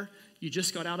currently are, you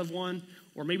just got out of one,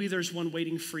 or maybe there's one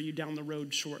waiting for you down the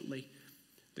road shortly.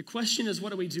 The question is,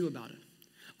 what do we do about it?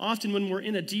 Often when we're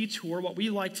in a detour, what we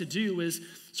like to do is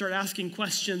start asking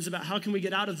questions about how can we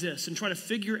get out of this and try to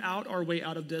figure out our way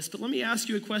out of this. But let me ask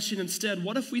you a question instead.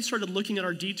 What if we started looking at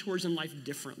our detours in life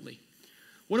differently?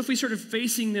 What if we started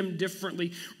facing them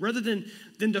differently rather than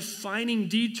defining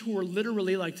detour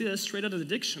literally like this, straight out of the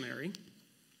dictionary?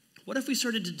 What if we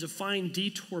started to define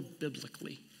detour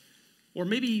biblically? Or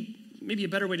maybe a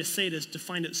better way to say it is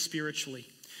define it spiritually.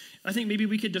 I think maybe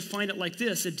we could define it like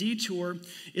this. A detour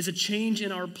is a change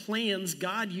in our plans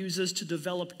God uses to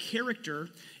develop character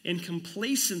and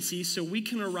complacency so we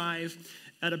can arrive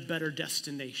at a better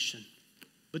destination.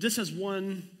 But this has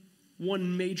one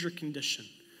major condition.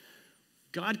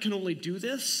 God can only do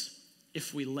this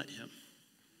if we let him.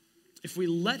 If we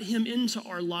let him into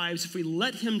our lives, if we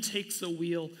let him take the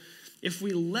wheel, if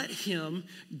we let him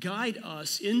guide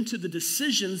us into the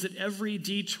decisions that every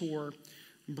detour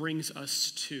brings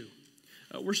us to.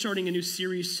 We're starting a new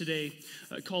series today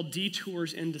called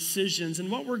Detours and Decisions. And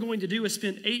what we're going to do is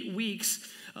spend 8 weeks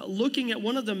looking at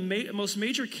one of the most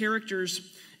major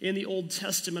characters in the Old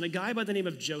Testament, a guy by the name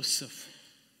of Joseph.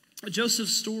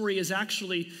 Joseph's story is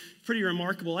actually pretty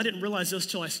remarkable. I didn't realize this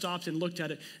till I stopped and looked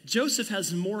at it. Joseph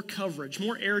has more coverage,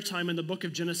 more airtime in the book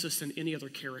of Genesis than any other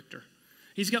character.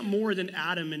 He's got more than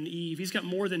Adam and Eve. He's got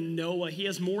more than Noah. He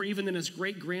has more even than his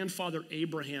great-grandfather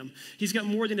Abraham. He's got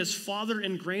more than his father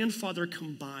and grandfather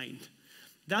combined.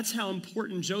 That's how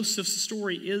important Joseph's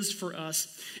story is for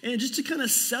us. And just to kind of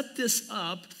set this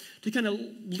up, to kind of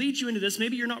lead you into this,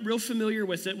 maybe you're not real familiar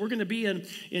with it. We're going to be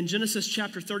in Genesis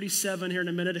chapter 37 here in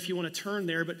a minute if you want to turn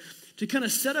there. But to kind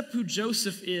of set up who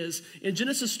Joseph is, in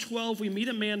Genesis 12, we meet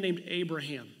a man named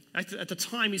Abraham. At the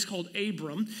time, he's called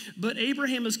Abram. But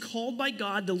Abraham is called by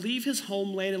God to leave his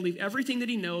homeland and leave everything that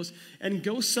he knows and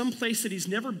go someplace that he's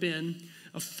never been,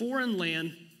 a foreign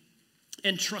land,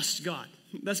 and trust God.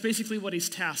 That's basically what he's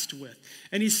tasked with.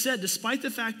 And he said, despite the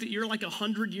fact that you're like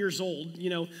 100 years old,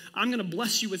 I'm going to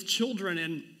bless you with children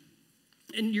and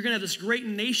you're going to have this great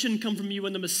nation come from you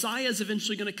and the Messiah is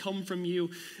eventually going to come from you.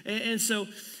 And so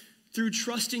through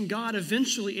trusting God,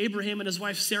 eventually Abraham and his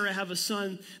wife Sarah have a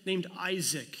son named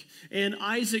Isaac. And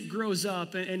Isaac grows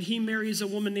up and he marries a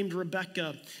woman named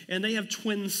Rebekah. And they have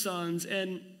twin sons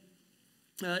named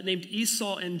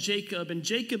Esau and Jacob. And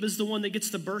Jacob is the one that gets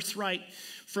the birthright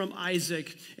from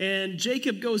Isaac. And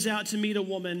Jacob goes out to meet a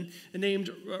woman named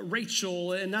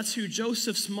Rachel, and that's who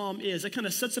Joseph's mom is. That kind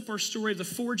of sets up our story of the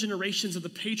 4 generations of the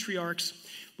patriarchs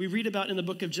we read about in the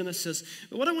book of Genesis.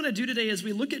 But what I want to do today as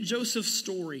we look at Joseph's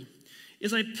story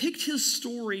is I picked his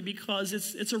story because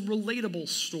it's a relatable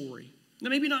story. Now,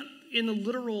 maybe not in the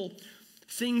literal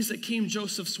things that came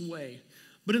Joseph's way,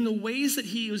 but in the ways that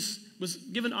he was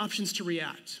given options to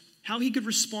react, how he could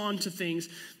respond to things.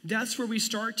 That's where we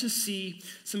start to see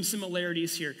some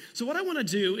similarities here. So what I want to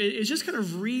do is just kind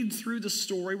of read through the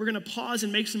story. We're going to pause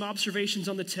and make some observations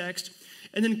on the text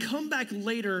and then come back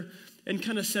later and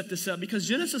kind of set this up, because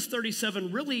Genesis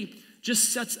 37 really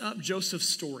just sets up Joseph's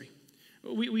story.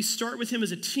 We start with him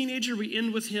as a teenager. We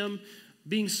end with him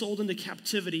being sold into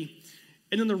captivity.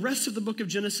 And then the rest of the book of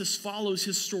Genesis follows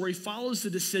his story, follows the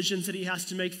decisions that he has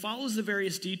to make, follows the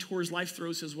various detours life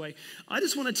throws his way. I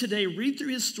just want to today read through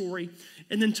his story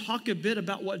and then talk a bit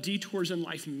about what detours in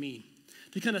life mean,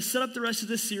 to kind of set up the rest of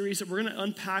this series that we're going to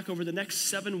unpack over the next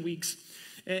 7 weeks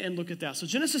and look at that. So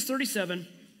Genesis 37,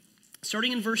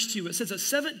 starting in verse 2, it says, at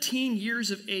 17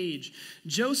 years of age,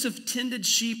 Joseph tended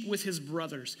sheep with his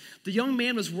brothers. The young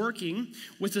man was working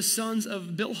with the sons of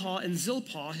Bilhah and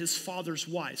Zilpah, his father's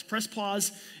wives. Press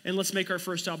pause, and let's make our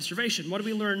first observation. What do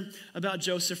we learn about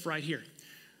Joseph right here?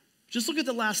 Just look at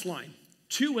the last line.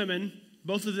 2 women,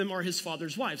 both of them are his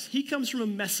father's wives. He comes from a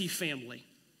messy family.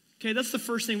 Okay, that's the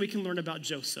first thing we can learn about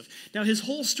Joseph. Now, his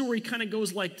whole story kind of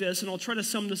goes like this, and I'll try to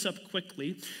sum this up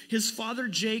quickly. His father,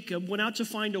 Jacob, went out to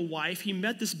find a wife. He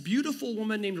met this beautiful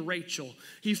woman named Rachel.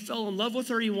 He fell in love with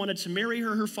her. He wanted to marry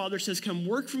her. Her father says, come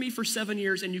work for me for 7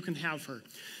 years, and you can have her.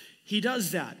 He does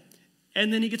that.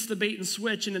 And then he gets the bait and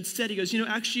switch, and instead he goes,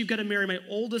 actually, you've got to marry my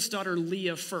oldest daughter,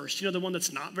 Leah, first. The one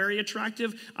that's not very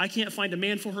attractive? I can't find a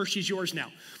man for her. She's yours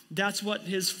now. That's what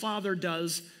his father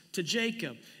does to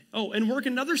Jacob. Oh, and work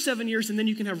another 7 years, and then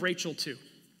you can have Rachel too.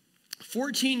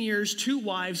 14 years, 2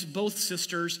 wives, both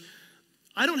sisters.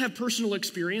 I don't have personal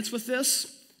experience with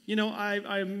this.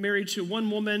 I'm married to one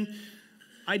woman.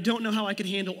 I don't know how I could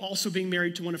handle also being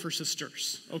married to one of her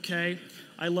sisters, okay?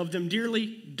 I love them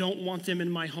dearly, don't want them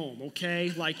in my home,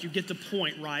 okay? Like, you get the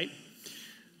point, right?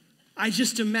 I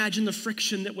just imagine the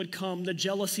friction that would come, the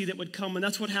jealousy that would come, and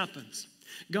that's what happens.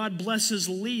 God blesses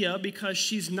Leah because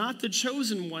she's not the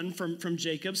chosen one from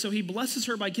Jacob, so he blesses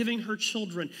her by giving her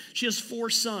children. She has 4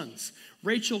 sons.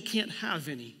 Rachel can't have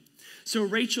any. So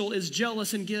Rachel is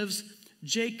jealous and gives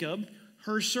Jacob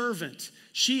her servant.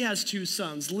 She has 2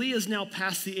 sons. Leah's now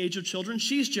past the age of children.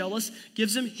 She's jealous,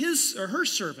 gives him her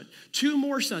servant. 2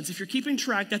 more sons. If you're keeping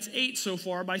track, that's 8 so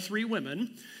far by 3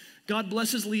 women. God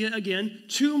blesses Leah again.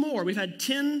 2 more. We've had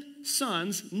 10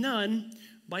 sons, none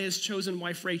by his chosen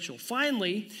wife, Rachel.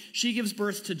 Finally, she gives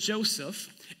birth to Joseph.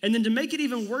 And then to make it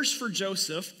even worse for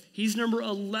Joseph, he's number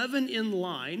 11 in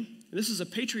line. And this is a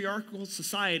patriarchal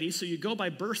society, so you go by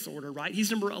birth order, right?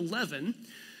 He's number 11.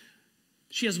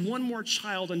 She has 1 more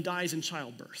child and dies in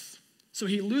childbirth. So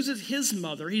he loses his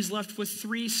mother. He's left with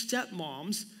 3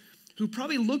 stepmoms who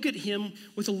probably look at him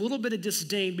with a little bit of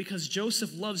disdain because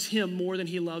Joseph loves him more than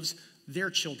he loves their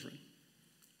children.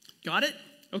 Got it?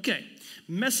 Okay.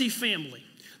 Messy family.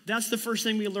 That's the first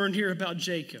thing we learned here about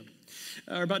Joseph.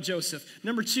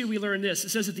 Number 2, we learn this. It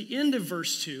says at the end of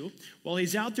verse 2, while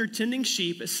he's out there tending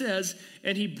sheep, it says,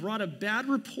 and he brought a bad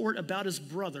report about his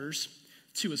brothers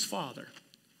to his father.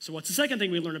 So what's the second thing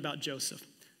we learn about Joseph?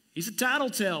 He's a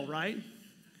tattletale, right?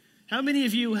 How many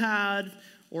of you had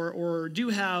or do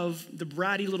have the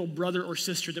bratty little brother or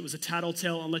sister that was a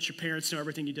tattletale and let your parents know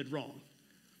everything you did wrong?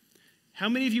 How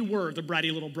many of you were the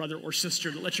bratty little brother or sister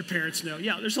that let your parents know?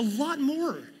 Yeah, there's a lot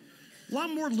more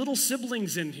little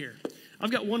siblings in here.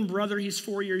 I've got one brother, he's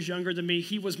 4 years younger than me.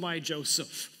 He was my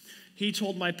Joseph. He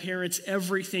told my parents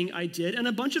everything I did and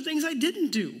a bunch of things I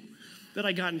didn't do that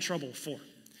I got in trouble for.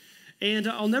 And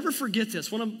I'll never forget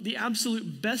this. One of the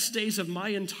absolute best days of my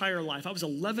entire life. I was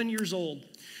 11 years old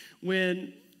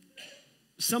when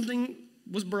something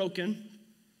was broken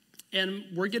and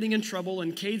we're getting in trouble,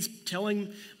 and Cade's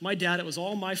telling my dad it was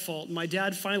all my fault. And my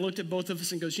dad finally looked at both of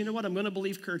us and goes, you know what? I'm going to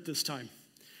believe Kurt this time.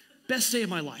 Best day of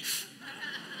my life.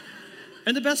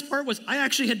 And the best part was I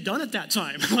actually had done it that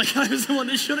time. Like I was the one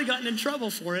that should have gotten in trouble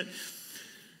for it.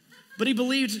 But he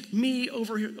believed me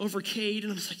over Cade,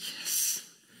 and I was like, yes.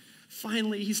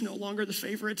 Finally, he's no longer the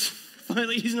favorite.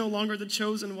 Finally, he's no longer the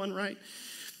chosen one, right?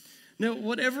 Now,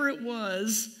 whatever it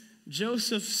was,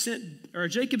 Jacob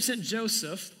sent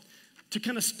Joseph to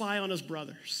kind of spy on his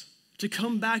brothers, to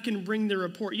come back and bring their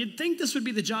report. You'd think this would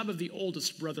be the job of the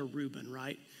oldest brother, Reuben,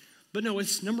 right? But no,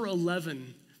 it's number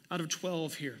 11 out of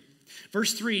 12 here.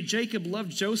 Verse 3, Jacob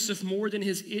loved Joseph more than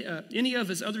any of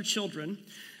his other children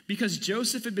because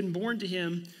Joseph had been born to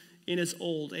him in his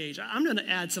old age. I'm going to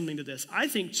add something to this. I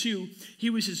think, too, he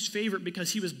was his favorite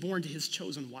because he was born to his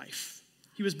chosen wife.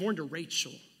 He was born to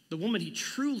Rachel, the woman he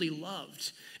truly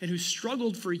loved and who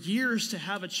struggled for years to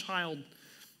have a child.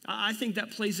 I think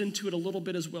that plays into it a little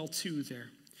bit as well, too, there.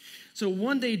 So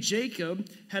one day, Jacob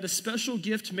had a special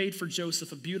gift made for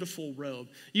Joseph, a beautiful robe.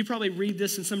 You probably read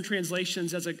this in some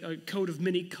translations as a coat of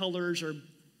many colors, or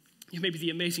maybe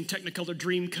the amazing Technicolor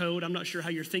Dream Coat. I'm not sure how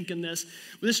you're thinking this.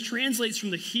 But this translates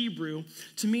from the Hebrew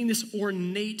to mean this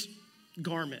ornate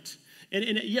garment.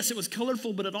 And yes, it was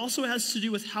colorful, but it also has to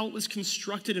do with how it was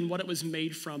constructed and what it was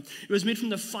made from. It was made from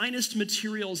the finest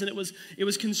materials, and it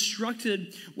was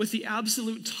constructed with the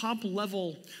absolute top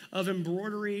level of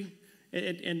embroidery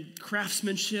and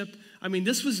craftsmanship. I mean,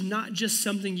 this was not just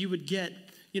something you would get,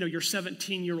 your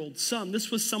 17-year-old son.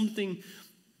 This was something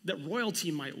that royalty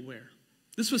might wear.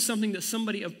 This was something that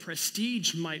somebody of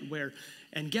prestige might wear.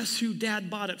 And guess who Dad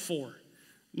bought it for?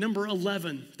 Number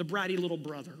 11, the bratty little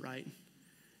brother, right?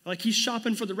 Like he's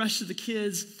shopping for the rest of the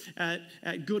kids at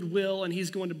Goodwill, and he's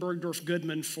going to Bergdorf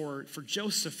Goodman for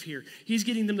Joseph here. He's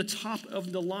getting them the top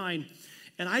of the line.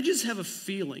 And I just have a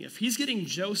feeling if he's getting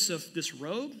Joseph this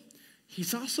robe,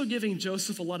 he's also giving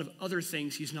Joseph a lot of other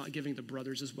things he's not giving the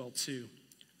brothers as well too.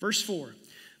 Verse 4,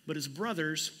 but his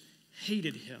brothers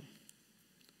hated him.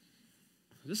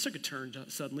 This took a turn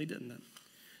suddenly, didn't it?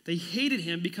 They hated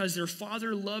him because their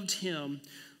father loved him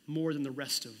more than the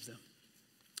rest of them.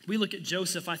 We look at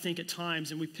Joseph, I think, at times,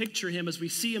 and we picture him as we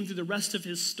see him through the rest of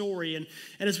his story. And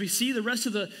as we see the rest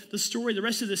of the story, the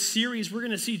rest of the series, we're going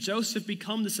to see Joseph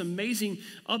become this amazing,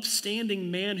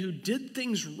 upstanding man who did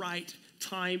things right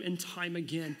time and time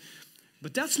again.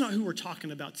 But that's not who we're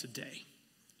talking about today.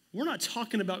 We're not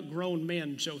talking about grown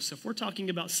man Joseph. We're talking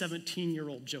about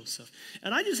 17-year-old Joseph.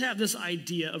 And I just have this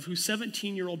idea of who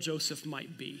 17-year-old Joseph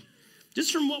might be.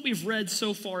 Just from what we've read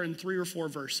so far in 3 or 4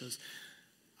 verses.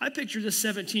 I picture this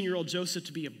 17-year-old Joseph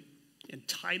to be an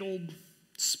entitled,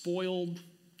 spoiled,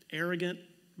 arrogant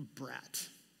brat.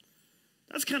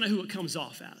 That's kind of who it comes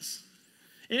off as.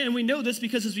 And we know this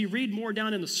because as we read more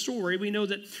down in the story, we know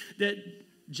that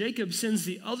Jacob sends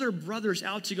the other brothers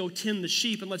out to go tend the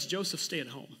sheep and lets Joseph stay at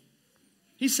home.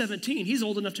 He's 17. He's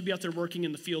old enough to be out there working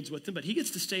in the fields with them, but he gets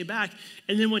to stay back.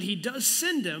 And then when he does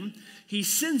send him, he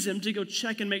sends him to go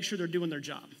check and make sure they're doing their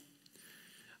job.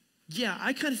 Yeah,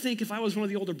 I kind of think if I was one of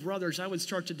the older brothers, I would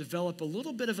start to develop a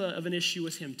little bit of an issue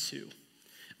with him too.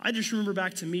 I just remember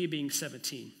back to me being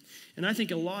 17. And I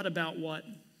think a lot about what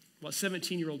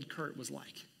 17-year-old Kurt was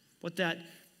like. What that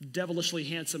devilishly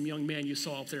handsome young man you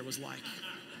saw up there was like.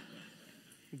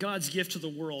 God's gift to the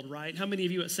world, right? How many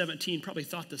of you at 17 probably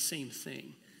thought the same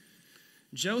thing?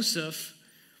 Joseph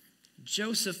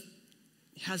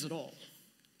has it all.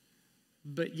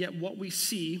 But yet what we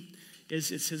see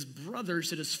is it's his brothers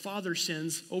that his father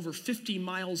sends over 50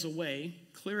 miles away,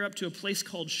 clear up to a place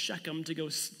called Shechem to go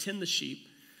tend the sheep.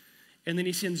 And then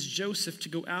he sends Joseph to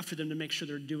go after them to make sure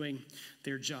they're doing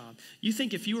their job. You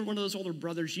think if you were one of those older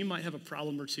brothers, you might have a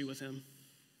problem or two with him.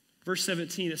 Verse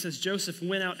 17, it says, Joseph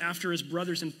went out after his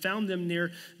brothers and found them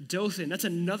near Dothan. That's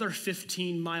another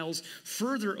 15 miles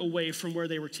further away from where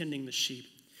they were tending the sheep.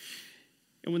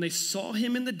 And when they saw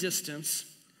him in the distance,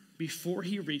 before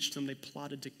he reached them, they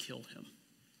plotted to kill him.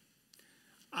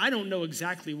 I don't know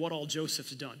exactly what all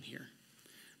Joseph's done here,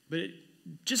 but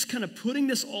just kind of putting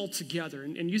this all together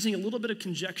and using a little bit of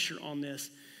conjecture on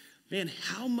this, man,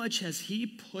 how much has he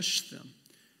pushed them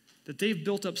that they've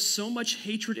built up so much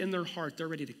hatred in their heart, they're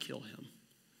ready to kill him?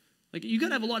 Like, you got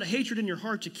to have a lot of hatred in your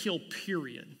heart to kill,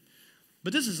 period.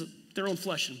 But this is their own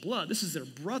flesh and blood. This is their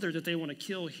brother that they want to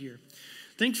kill here.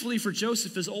 Thankfully for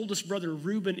Joseph, his oldest brother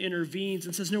Reuben intervenes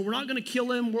and says, no, we're not going to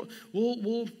kill him.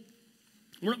 We'll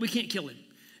We can't kill him.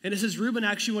 And it says Reuben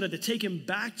actually wanted to take him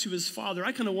back to his father.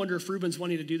 I kind of wonder if Reuben's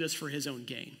wanting to do this for his own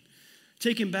gain.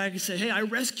 Take him back and say, hey, I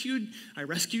rescued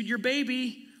your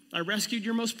baby. I rescued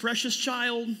your most precious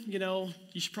child. You know,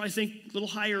 you should probably think a little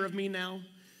higher of me now.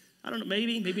 I don't know,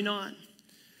 maybe not.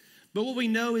 But what we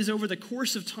know is over the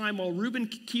course of time, while Reuben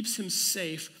keeps him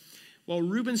safe, while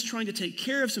Reuben's trying to take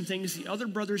care of some things, the other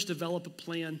brothers develop a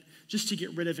plan just to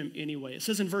get rid of him anyway. It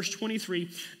says in verse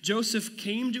 23, Joseph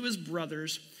came to his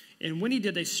brothers, and when he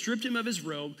did, they stripped him of his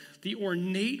robe, the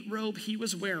ornate robe he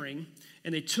was wearing,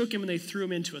 and they took him and they threw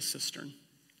him into a cistern.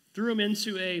 Threw him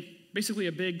into basically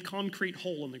a big concrete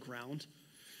hole in the ground.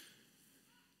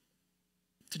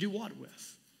 To do what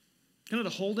with? Kind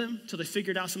of to hold him till they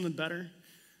figured out something better.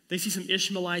 They see some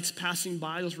Ishmaelites passing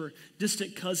by. Those were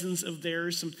distant cousins of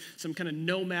theirs, some kind of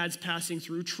nomads passing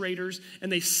through, traders. And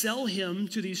they sell him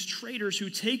to these traders who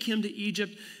take him to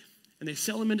Egypt, and they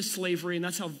sell him into slavery. And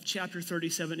that's how chapter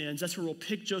 37 ends. That's where we'll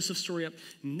pick Joseph's story up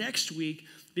next week,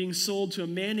 being sold to a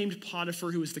man named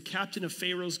Potiphar, who was the captain of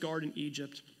Pharaoh's guard in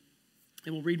Egypt.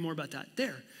 And we'll read more about that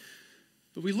there.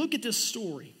 But we look at this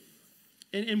story,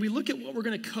 and we look at what we're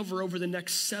going to cover over the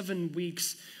next 7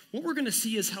 weeks. What we're going to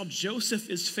see is how Joseph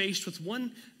is faced with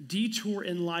one detour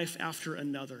in life after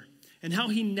another, and how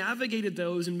he navigated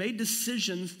those and made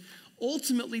decisions,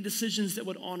 ultimately decisions that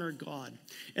would honor God.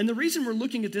 And the reason we're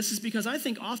looking at this is because I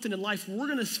think often in life we're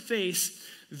going to face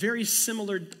very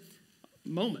similar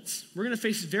moments. We're going to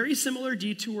face very similar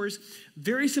detours,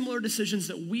 very similar decisions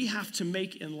that we have to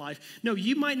make in life. No,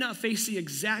 you might not face the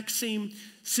exact same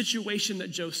situation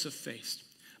that Joseph faced,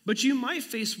 but you might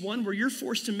face one where you're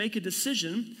forced to make a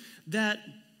decision that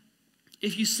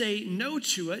if you say no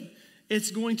to it,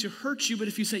 it's going to hurt you, but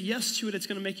if you say yes to it, it's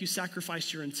going to make you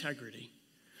sacrifice your integrity.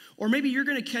 Or maybe you're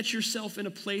going to catch yourself in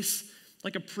a place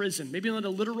like a prison, maybe not a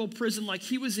literal prison like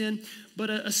he was in,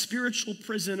 but a spiritual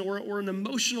prison or an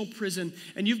emotional prison,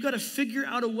 and you've got to figure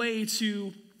out a way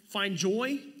to find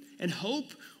joy and hope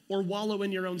or wallow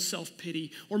in your own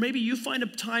self-pity. Or maybe you find a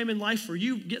time in life where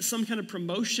you get some kind of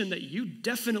promotion that you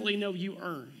definitely know you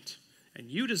earned, and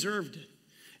you deserved it,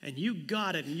 and you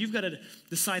got it, and you've got to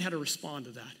decide how to respond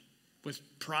to that. With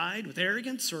pride, with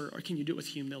arrogance, or can you do it with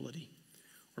humility?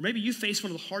 Or maybe you face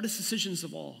one of the hardest decisions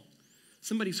of all.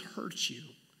 Somebody's hurt you,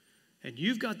 and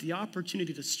you've got the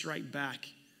opportunity to strike back.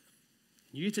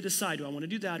 You get to decide, do I want to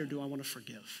do that or do I want to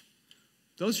forgive?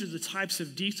 Those are the types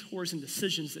of detours and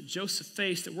decisions that Joseph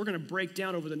faced that we're going to break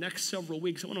down over the next several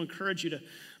weeks. I want to encourage you to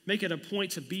make it a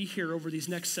point to be here over these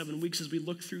next 7 weeks as we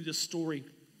look through this story.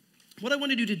 What I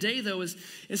want to do today, though, is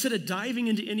instead of diving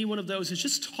into any one of those, is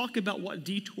just talk about what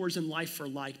detours in life are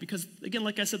like. Because, again,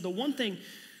 like I said, the one thing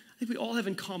I think we all have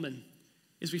in common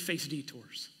is we face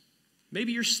detours.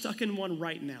 Maybe you're stuck in one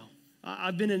right now.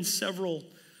 I've been in several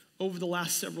over the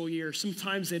last several years.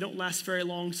 Sometimes they don't last very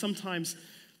long. Sometimes,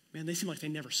 man, they seem like they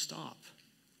never stop.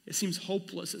 It seems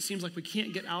hopeless. It seems like we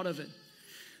can't get out of it.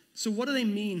 So what do they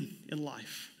mean in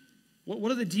life?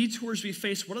 What are the detours we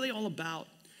face? What are they all about?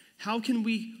 How can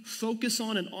we focus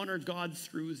on and honor God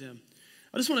through them?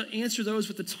 I just want to answer those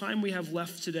with the time we have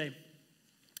left today,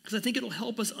 because I think it'll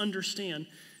help us understand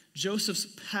Joseph's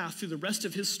path through the rest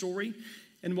of his story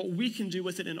and what we can do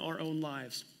with it in our own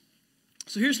lives.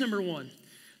 So here's number one.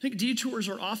 I think detours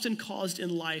are often caused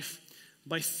in life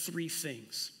by 3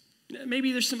 things.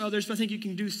 Maybe there's some others, but I think you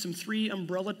can do some 3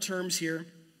 umbrella terms here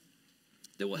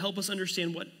that will help us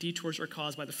understand what detours are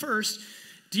caused by. The first,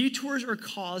 detours are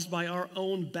caused by our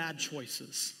own bad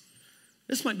choices.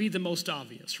 This might be the most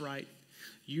obvious, right?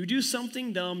 You do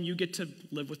something dumb, you get to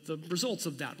live with the results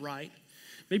of that, right?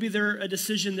 Maybe they're a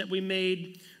decision that we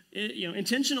made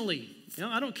intentionally.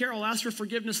 I don't care, I'll ask for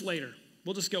forgiveness later.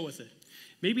 We'll just go with it.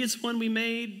 Maybe it's one we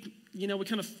made, we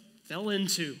kind of fell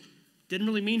into. Didn't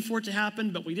really mean for it to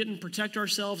happen, but we didn't protect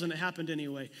ourselves and it happened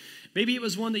anyway. Maybe it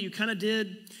was one that you kind of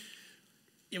did.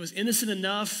 It was innocent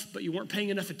enough, but you weren't paying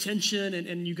enough attention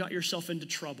and you got yourself into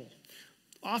trouble.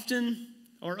 Often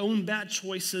our own bad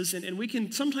choices, and we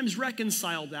can sometimes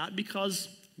reconcile that because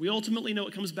we ultimately know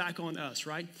it comes back on us,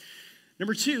 right?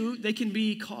 Number 2, they can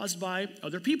be caused by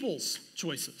other people's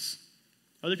choices.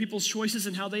 Other people's choices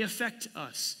and how they affect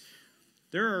us.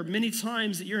 There are many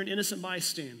times that you're an innocent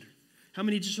bystander. How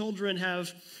many children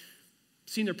have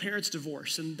seen their parents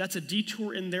divorce, and that's a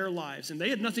detour in their lives, and they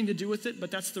had nothing to do with it, but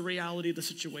that's the reality of the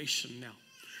situation now.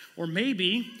 Or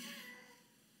maybe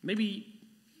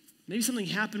something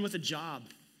happened with a job,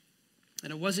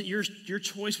 and it wasn't your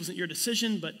choice, wasn't your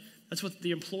decision, but that's what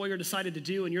the employer decided to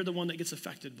do, and you're the one that gets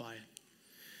affected by it.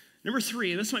 Number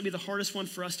 3, this might be the hardest one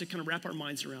for us to kind of wrap our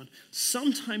minds around.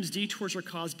 Sometimes detours are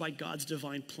caused by God's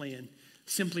divine plan,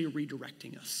 simply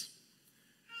redirecting us.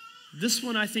 This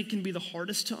one I think can be the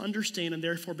hardest to understand and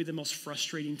therefore be the most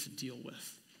frustrating to deal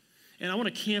with. And I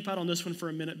want to camp out on this one for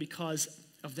a minute because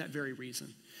of that very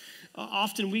reason.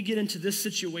 Often we get into this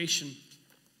situation,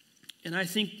 and I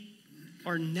think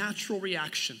our natural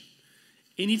reaction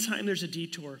anytime there's a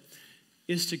detour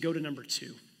is to go to number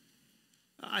 2.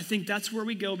 I think that's where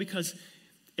we go because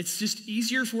it's just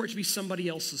easier for it to be somebody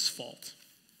else's fault.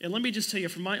 And let me just tell you,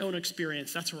 from my own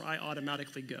experience, that's where I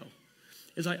automatically go.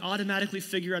 Is I automatically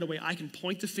figure out a way I can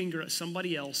point the finger at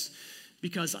somebody else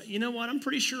because, you know what, I'm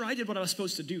pretty sure I did what I was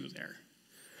supposed to do there.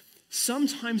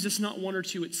 Sometimes it's not 1 or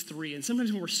 2, it's 3. And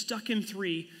sometimes when we're stuck in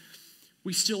 3,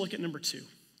 we still look at number 2.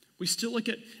 We still look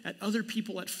at other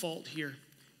people at fault here.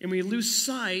 And we lose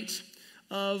sight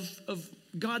of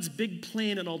God's big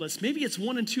plan and all this. Maybe it's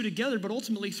 1 and 2 together, but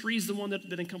ultimately 3 is the one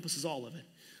that encompasses all of it.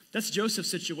 That's Joseph's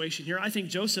situation here. I think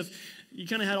Joseph, you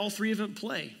kind of had all 3 of them at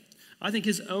play. I think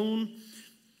his own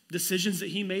decisions that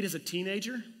he made as a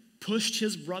teenager pushed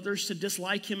his brothers to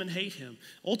dislike him and hate him.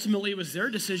 Ultimately, it was their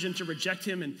decision to reject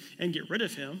him and get rid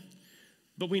of him.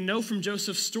 But we know from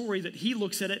Joseph's story that he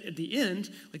looks at it at the end,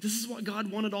 like this is what God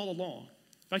wanted all along.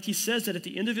 In fact, he says that at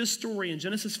the end of his story in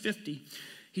Genesis 50,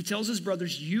 he tells his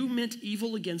brothers, you meant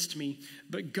evil against me,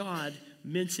 but God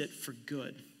meant it for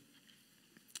good.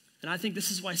 And I think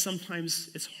this is why sometimes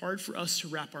it's hard for us to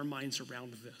wrap our minds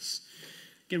around this.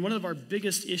 Again, one of our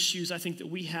biggest issues I think that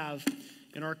we have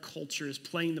in our culture is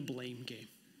playing the blame game.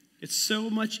 It's so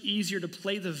much easier to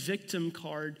play the victim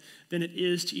card than it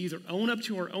is to either own up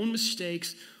to our own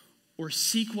mistakes or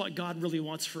seek what God really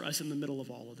wants for us in the middle of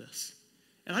all of this.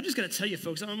 And I just got to tell you,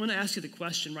 folks, I'm going to ask you the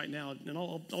question right now, and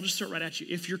I'll just throw it right at you.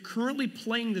 If you're currently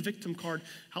playing the victim card,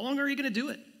 how long are you going to do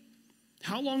it?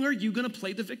 How long are you going to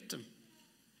play the victim?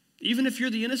 Even if you're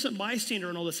the innocent bystander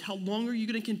and all this, how long are you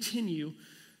going to continue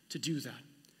to do that?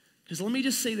 Because let me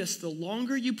just say this, the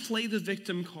longer you play the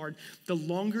victim card, the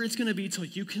longer it's going to be till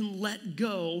you can let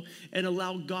go and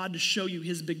allow God to show you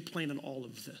his big plan in all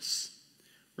of this.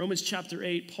 Romans chapter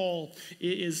 8, Paul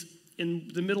is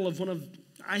in the middle of one of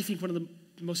the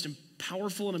most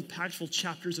powerful and impactful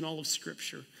chapters in all of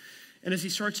Scripture. And as he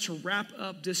starts to wrap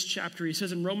up this chapter, he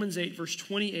says in Romans 8, verse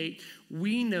 28,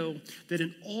 we know that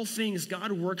in all things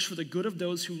God works for the good of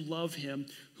those who love him,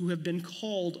 who have been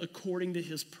called according to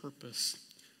his purpose.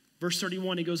 Verse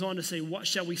 31, he goes on to say, what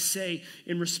shall we say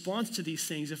in response to these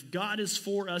things? If God is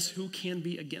for us, who can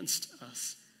be against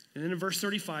us? And then in verse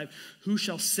 35, who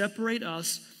shall separate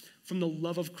us from the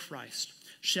love of Christ?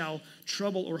 Shall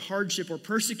trouble or hardship or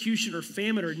persecution or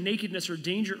famine or nakedness or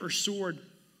danger or sword?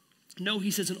 No,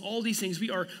 he says, in all these things we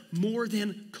are more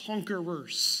than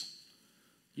conquerors.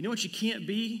 You know what you can't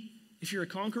be if you're a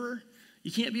conqueror?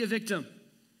 You can't be a victim.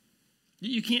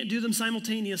 You can't do them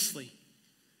simultaneously.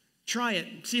 Try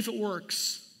it. See if it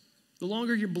works. The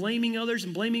longer you're blaming others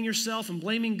and blaming yourself and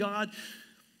blaming God,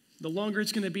 the longer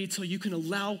it's going to be till you can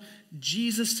allow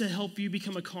Jesus to help you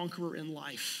become a conqueror in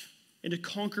life and to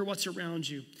conquer what's around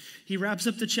you. He wraps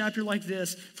up the chapter like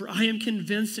this, for I am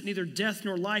convinced that neither death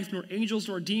nor life nor angels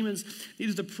nor demons,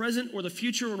 neither the present or the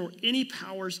future nor any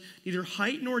powers, neither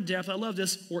height nor depth, I love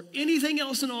this, or anything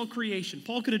else in all creation.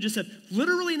 Paul could have just said,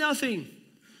 literally nothing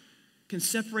can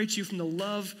separate you from the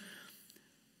love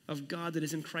of God that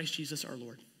is in Christ Jesus our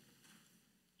Lord.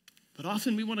 But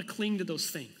often we want to cling to those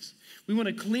things. We want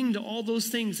to cling to all those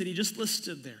things that he just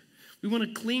listed there. We want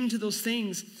to cling to those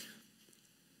things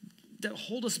that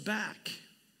hold us back.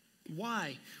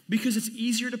 Why? Because it's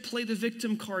easier to play the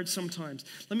victim card sometimes.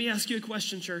 Let me ask you a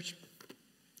question, church.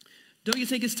 Don't you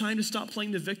think it's time to stop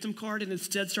playing the victim card and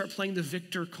instead start playing the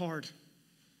victor card?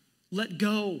 Let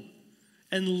go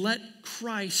and let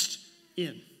Christ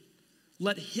in.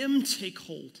 Let him take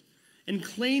hold and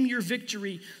claim your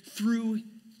victory through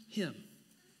him.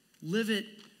 Live it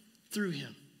through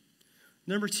him.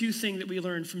 Number 2 thing that we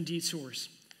learned from detours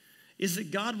is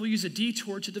that God will use a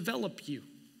detour to develop you.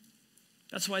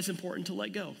 That's why it's important to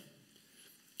let go.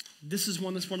 This is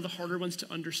one that's one of the harder ones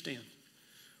to understand.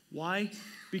 Why?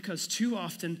 Because too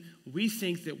often we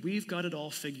think that we've got it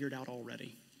all figured out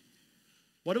already.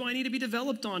 What do I need to be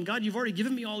developed on? God, you've already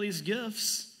given me all these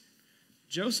gifts.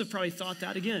 Joseph probably thought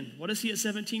that again. What is he at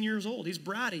 17 years old? He's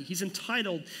bratty. He's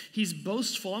entitled. He's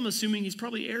boastful. I'm assuming he's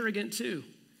probably arrogant too.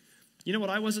 You know what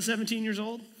I was at 17 years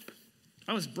old?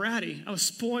 I was bratty. I was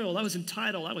spoiled. I was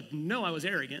entitled. I would know I was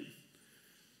arrogant.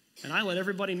 And I let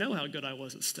everybody know how good I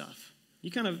was at stuff. You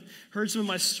kind of heard some of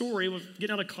my story with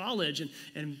getting out of college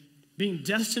and being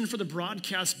destined for the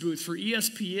broadcast booth for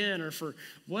ESPN or for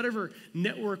whatever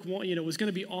network was going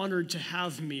to be honored to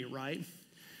have me, right?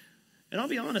 And I'll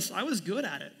be honest, I was good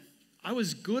at it. I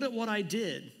was good at what I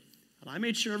did. And I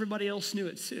made sure everybody else knew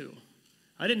it too.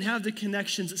 I didn't have the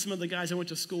connections that some of the guys I went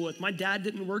to school with. My dad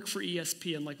didn't work for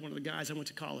ESPN like one of the guys I went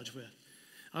to college with.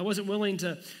 I wasn't willing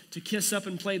to kiss up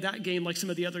and play that game like some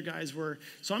of the other guys were.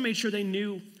 So I made sure they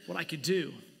knew what I could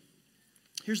do.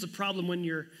 Here's the problem when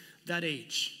you're that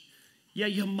age. Yeah,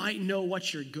 you might know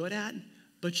what you're good at,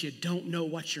 but you don't know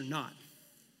what you're not.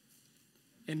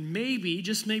 And maybe,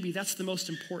 just maybe, that's the most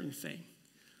important thing.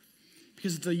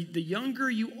 Because the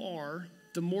younger you are,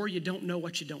 the more you don't know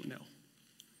what you don't know.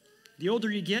 The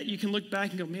older you get, you can look back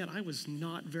and go, man, I was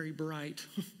not very bright.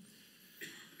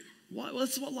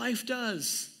 That's what life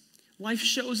does. Life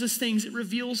shows us things. It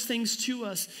reveals things to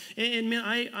us. And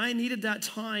man, I needed that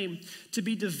time to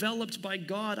be developed by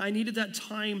God. I needed that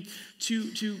time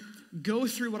to go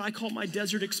through what I call my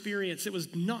desert experience. It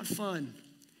was not fun.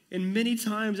 And many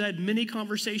times I had many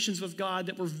conversations with God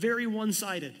that were very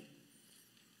one-sided.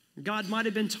 God might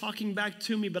have been talking back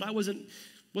to me, but I wasn't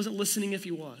listening if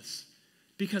he was,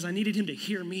 because I needed him to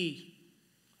hear me.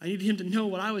 I needed him to know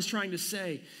what I was trying to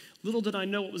say. Little did I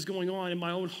know what was going on in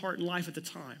my own heart and life at the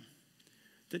time.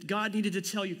 That God needed to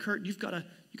tell you, Kurt, you've got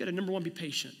to number one, be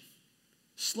patient.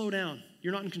 Slow down.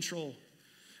 You're not in control.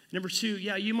 Number two,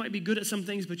 yeah, you might be good at some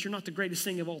things, but you're not the greatest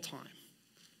thing of all time.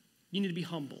 You need to be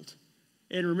humbled.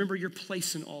 And remember your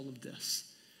place in all of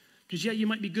this. Because yeah, you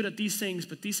might be good at these things,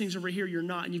 but these things over here you're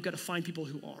not, and you've got to find people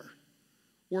who are.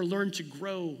 Or learn to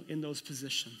grow in those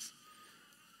positions.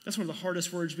 That's one of the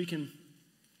hardest words we can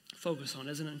focus on,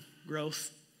 isn't it?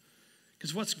 Growth.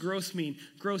 Because what's growth mean?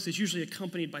 Growth is usually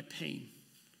accompanied by pain.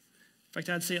 In fact,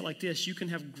 I'd say it like this: you can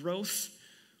have growth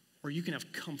or you can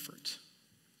have comfort.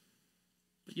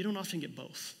 But you don't often get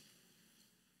both.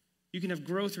 You can have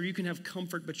growth or you can have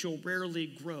comfort, but you'll rarely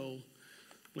grow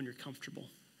when you're comfortable.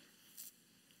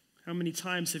 How many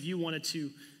times have you wanted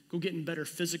to go get in better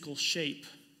physical shape?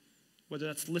 Whether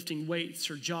that's lifting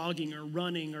weights or jogging or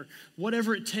running or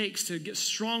whatever it takes to get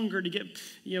stronger, to get,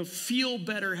 feel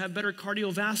better, have better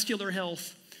cardiovascular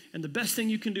health. And the best thing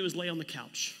you can do is lay on the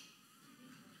couch,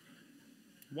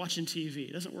 watching TV.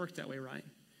 It doesn't work that way, right?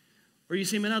 Or you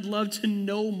say, man, I'd love to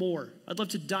know more. I'd love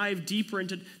to dive deeper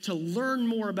and to learn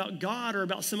more about God or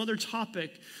about some other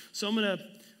topic. So I'm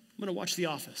gonna watch The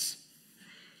Office.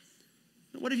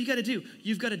 What have you got to do?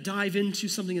 You've got to dive into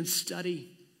something and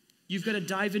study. You've got to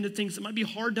dive into things that might be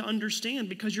hard to understand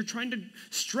because you're trying to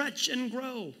stretch and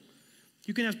grow.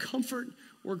 You can have comfort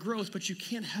or growth, but you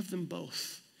can't have them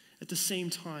both at the same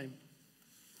time.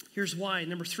 Here's why.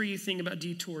 Number three thing about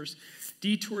detours.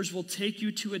 Detours will take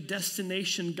you to a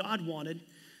destination God wanted,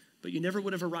 but you never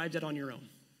would have arrived at on your own.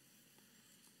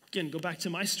 Again, go back to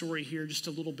my story here just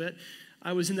a little bit.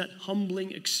 I was in that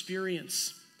humbling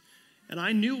experience, and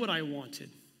I knew what I wanted.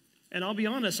 And I'll be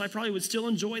honest, I probably would still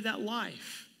enjoy that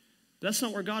life. That's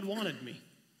not where God wanted me.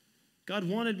 God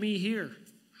wanted me here.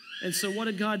 And so what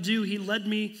did God do? He led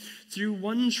me through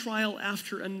one trial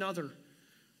after another.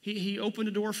 He opened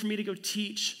a door for me to go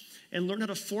teach and learn how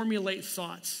to formulate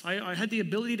thoughts. I had the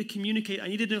ability to communicate. I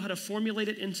needed to know how to formulate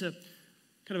it into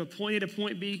kind of a point A to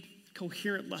point B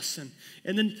coherent lesson.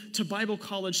 And then to Bible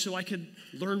college so I could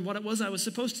learn what it was I was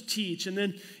supposed to teach. And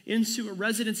then into a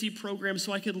residency program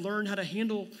so I could learn how to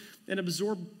handle and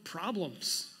absorb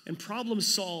problems and problem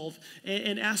solve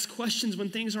and ask questions when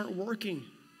things aren't working.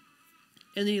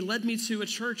 And then he led me to a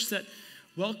church that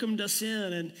welcomed us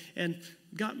in and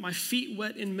got my feet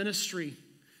wet in ministry,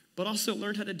 but also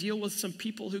learned how to deal with some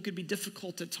people who could be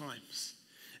difficult at times.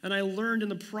 And I learned in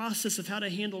the process of how to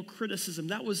handle criticism.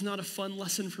 That was not a fun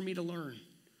lesson for me to learn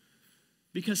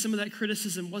because some of that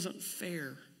criticism wasn't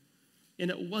fair and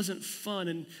it wasn't fun,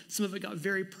 and some of it got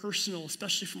very personal,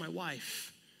 especially for my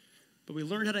wife. But we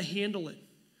learned how to handle it.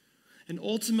 And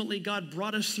ultimately, God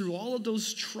brought us through all of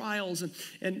those trials and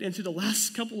through the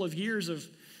last couple of years of,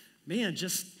 man,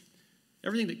 just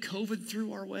everything that COVID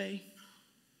threw our way,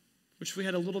 which we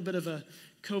had a little bit of a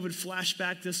COVID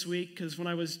flashback this week because when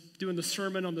I was doing the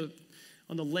sermon on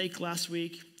the lake last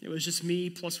week, it was just me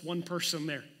plus one person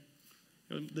there.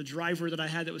 The driver that I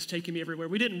had that was taking me everywhere.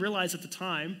 We didn't realize at the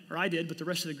time, or I did, but the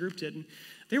rest of the group didn't.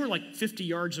 They were like 50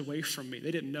 yards away from me.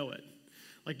 They didn't know it.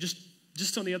 Like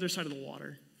just on the other side of the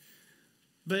water.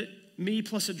 But me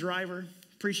plus a driver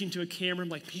preaching to a camera, I'm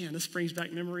like, man, this brings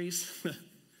back memories.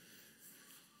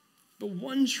 But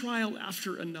one trial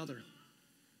after another,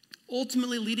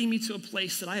 ultimately leading me to a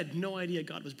place that I had no idea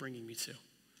God was bringing me to.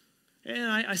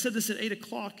 And I said this at 8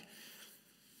 o'clock.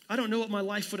 I don't know what my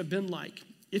life would have been like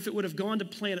if it would have gone to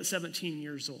plan at 17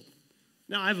 years old.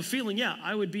 Now, I have a feeling, yeah,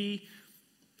 I would be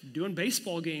doing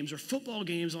baseball games or football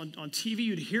games on TV.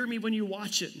 You'd hear me when you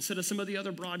watch it instead of some of the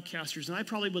other broadcasters, and I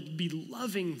probably would be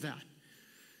loving that.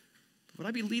 But would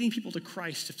I be leading people to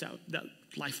Christ if that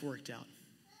life worked out?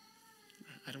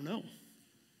 I don't know.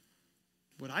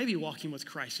 Would I be walking with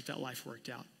Christ if that life worked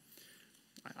out?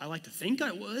 I like to think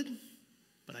I would,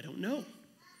 but I don't know.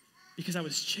 Because I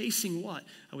was chasing what?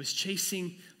 I was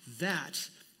chasing that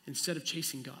instead of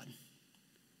chasing God.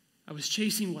 I was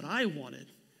chasing what I wanted,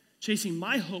 chasing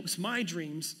my hopes, my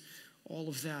dreams, all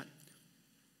of that.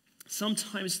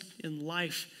 Sometimes in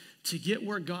life, to get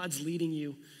where God's leading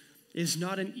you is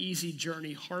not an easy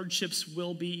journey. Hardships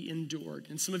will be endured.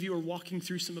 And some of you are walking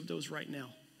through some of those right now.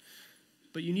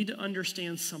 But you need to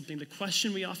understand something. The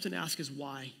question we often ask is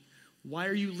why? Why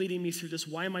are you leading me through this?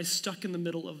 Why am I stuck in the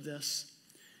middle of this?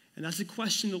 And that's a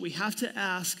question that we have to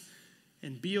ask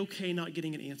and be okay not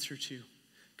getting an answer to.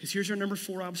 Because here's our number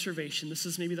 4 observation. This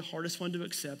is maybe the hardest one to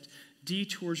accept.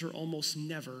 Detours are almost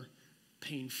never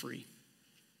pain-free.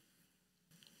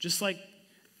 Just like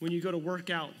when you go to work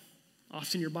out,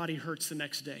 often your body hurts the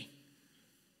next day.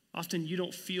 Often you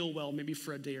don't feel well maybe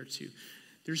for a day or two.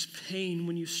 There's pain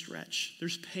when you stretch.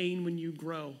 There's pain when you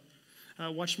grow. I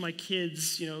watch my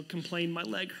kids, complain, my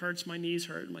leg hurts, my knees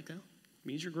hurt. I'm like, oh, it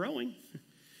means you're growing.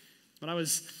 When I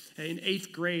was in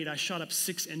 8th grade, I shot up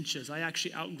 6 inches. I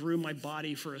actually outgrew my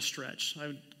body for a stretch.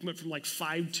 I went from like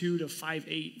 5'2" to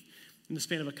 5'8" in the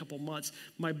span of a couple months.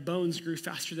 My bones grew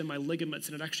faster than my ligaments,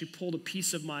 and it actually pulled a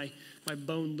piece of my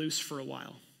bone loose for a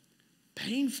while.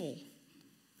 Painful.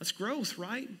 That's growth,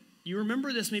 right? You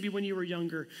remember this maybe when you were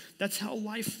younger. That's how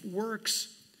life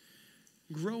works.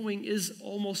 Growing is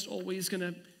almost always going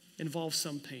to involve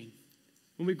some pain.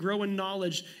 When we grow in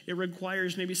knowledge, it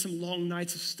requires maybe some long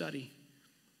nights of study.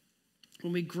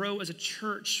 When we grow as a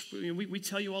church, we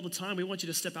tell you all the time, we want you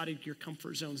to step out of your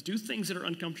comfort zones. Do things that are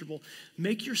uncomfortable.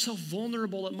 Make yourself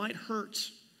vulnerable. It might hurt,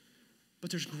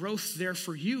 but there's growth there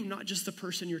for you, not just the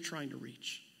person you're trying to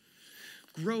reach.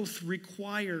 Growth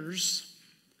requires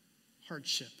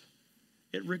hardship.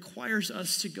 It requires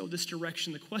us to go this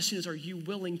direction. The question is, are you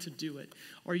willing to do it?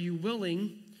 Are you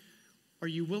willing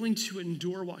to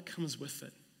endure what comes with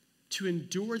it? To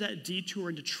endure that detour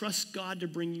and to trust God to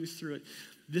bring you through it?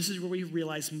 This is where we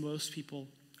realize most people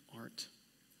aren't.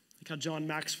 Like how John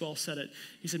Maxwell said it.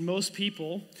 He said, most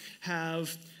people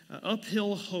have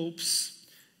uphill hopes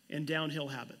and downhill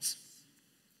habits.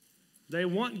 They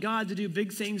want God to do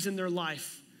big things in their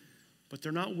life, but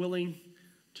they're not willing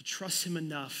to trust him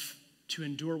enough to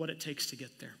endure what it takes to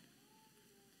get there.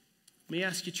 Let me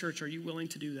ask you, church, are you willing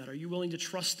to do that? Are you willing to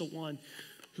trust the one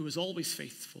who is always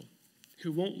faithful,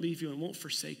 who won't leave you and won't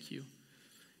forsake you?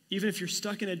 Even if you're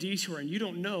stuck in a detour and you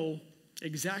don't know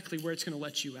exactly where it's going to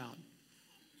let you out.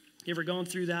 You ever gone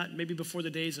through that, maybe before the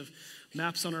days of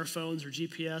maps on our phones or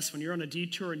GPS, when you're on a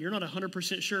detour and you're not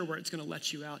 100% sure where it's going to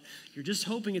let you out? You're just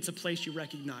hoping it's a place you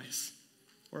recognize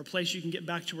or a place you can get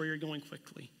back to where you're going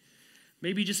quickly.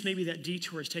 Maybe, just maybe, that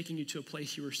detour is taking you to a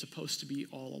place you were supposed to be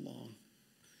all along.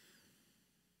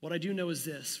 What I do know is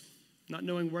this, not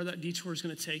knowing where that detour is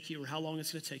going to take you or how long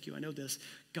it's going to take you, I know this,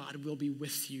 God will be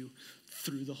with you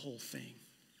through the whole thing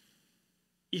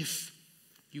if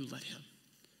you let him.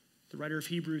 The writer of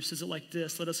Hebrews says it like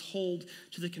this: let us hold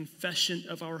to the confession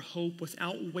of our hope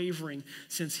without wavering,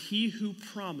 since he who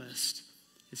promised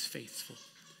is faithful.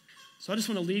 So I just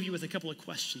want to leave you with a couple of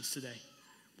questions today.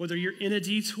 Whether you're in a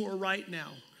detour right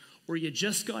now, or you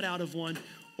just got out of one,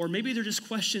 or maybe they're just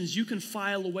questions you can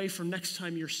file away for next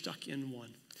time you're stuck in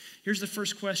one. Here's the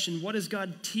first question: what is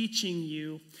God teaching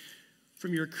you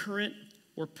from your current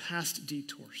or past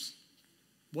detours?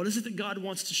 What is it that God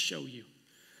wants to show you?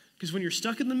 Because when you're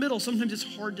stuck in the middle, sometimes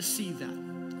it's hard to see that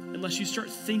unless you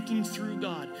start thinking through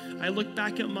God. I look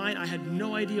back at mine, I had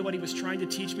no idea what he was trying to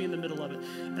teach me in the middle of it.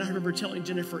 And I remember telling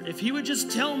Jennifer, if he would just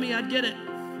tell me, I'd get it.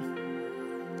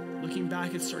 Looking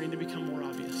back, it's starting to become more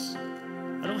obvious.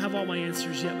 I don't have all my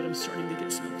answers yet, but I'm starting to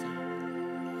get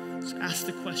something. So ask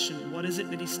the question, what is it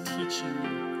that he's teaching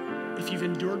you? If you've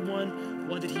endured one,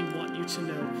 what did he want you to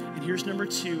know? And here's number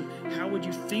 2, how would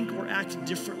you think or act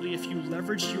differently if you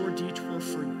leveraged your detour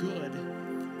for good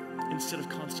instead of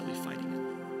constantly fighting it?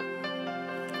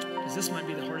 Because this might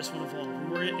be the hardest one of all. When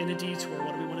we're in a detour,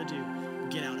 what do we want to do?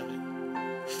 Get out of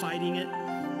it. Fighting it,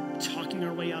 talking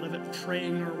our way out of it,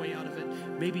 praying our way out of it.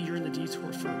 Maybe you're in the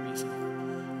detour for a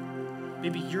reason.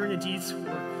 Maybe you're in a detour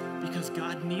because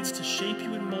God needs to shape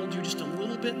you and mold you just a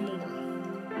little bit more.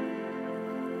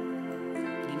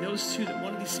 And he knows too that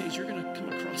one of these days you're going to come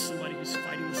across somebody who's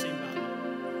fighting the same battle.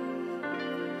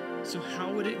 So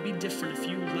how would it be different if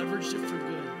you leveraged it for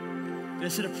good? And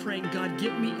instead of praying, God,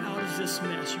 get me out of this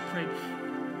mess, you pray,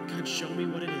 God, show me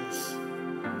what it is.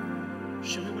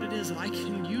 Show me what it is, and I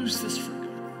can use this for good.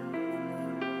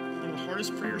 One of the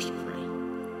hardest prayers to pray.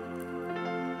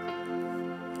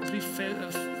 As we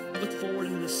look forward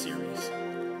into this series,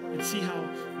 and see how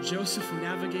Joseph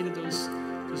navigated those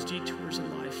detours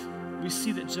in life, we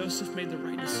see that Joseph made the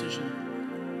right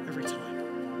decision every time.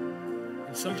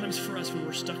 And sometimes for us, when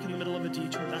we're stuck in the middle of a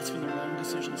detour, that's when the wrong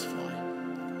decisions fly.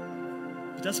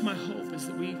 But that's my hope, is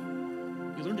that we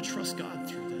learn to trust God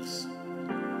through this.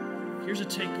 Here's a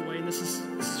takeaway, and this is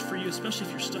for you, especially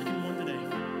if you're stuck in one today.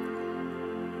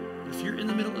 If you're in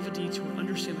the middle of a detour,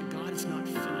 understand that God is not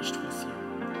finished with you.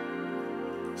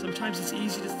 Sometimes it's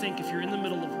easy to think if you're in the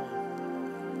middle of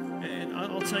one. And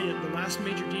I'll tell you, the last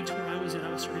major detour I was in,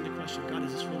 I was starting to question, God,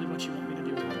 is this really what you want me to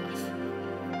do with my life?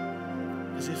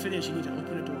 Because if it is, you need to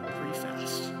open a door pretty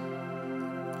fast.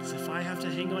 Because if I have to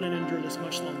hang on and endure this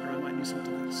much longer, I might do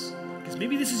something else. Because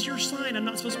maybe this is your sign, I'm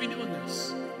not supposed to be doing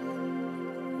this.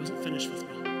 He wasn't finished with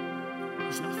me.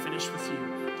 He's not finished with you.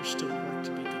 There's still work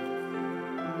to be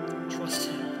done. Trust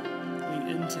him, lean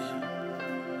into him,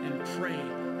 and pray.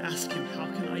 Ask him, how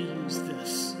can I use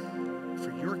this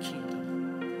for your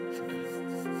kingdom, for good?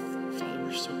 Father,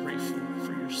 we're so grateful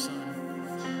for your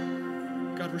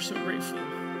son. God, we're so grateful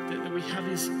that we have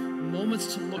these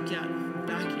moments to look at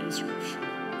back in Scripture.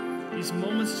 These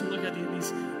moments to look at,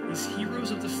 these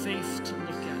heroes of the faith to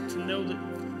look at, to know that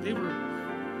they were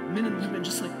men and women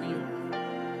just like we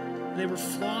are. They were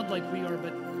flawed like we are,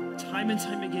 but time and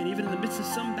time again, even in the midst of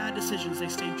some bad decisions, they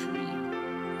stayed true to you.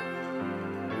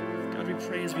 God, we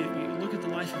pray as we look at the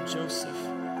life of Joseph,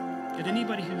 that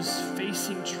anybody who's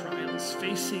facing trials,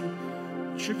 facing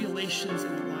tribulations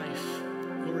in life,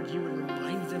 Lord, you would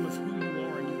remind them of who you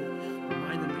are, and you would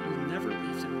remind them that you will never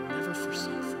leave them, never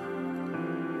forsake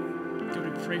them. God,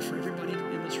 we pray for everybody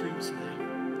in this room today,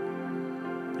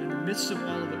 that in the midst of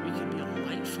all of it, we can be a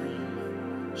light for you,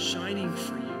 shining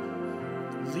for you,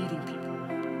 leading people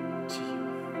to you.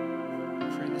 I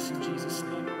pray this in Jesus'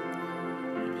 name.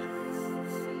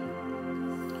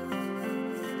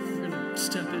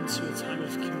 Step into a time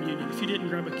of communion. If you didn't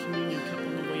grab a communion cup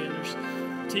on the way in, there's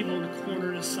a table in the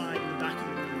corner to the side in the back of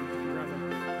the room. You can grab a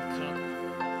cup.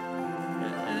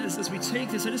 And as we take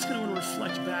this, I just kind of want to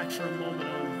reflect back for a moment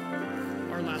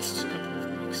on our last couple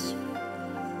of weeks.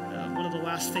 One of the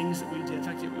last things that we did, in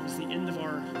fact, it was the end of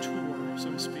our tour,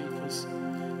 so to speak, was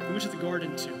we went to the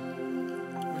Garden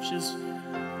Tomb, which is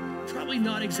probably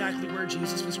not exactly where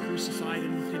Jesus was crucified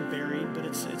and buried, but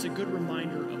it's a good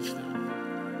reminder of that.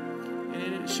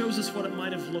 And it shows us what it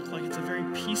might have looked like. It's a very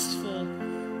peaceful,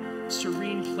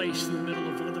 serene place in the middle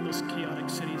of one of the most chaotic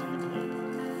cities on the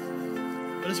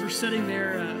globe. But as we're sitting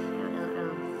there,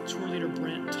 our tour leader,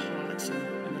 Brent, taught,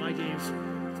 and then I gave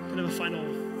kind of a final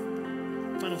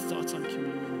thoughts on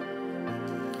communion.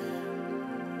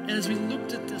 And as we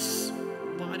looked at this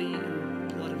body and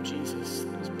blood of Jesus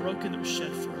that was broken, that was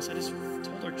shed for us, I just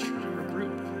told our church, our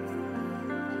group,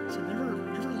 I said, never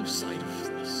lose sight of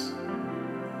this.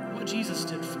 What Jesus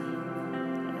did for you.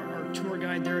 Our tour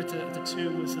guide there at the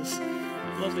tomb was this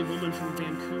lovely woman from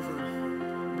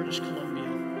Vancouver, British Columbia.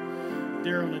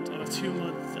 There on a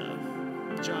 2-month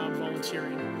job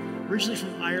volunteering. Originally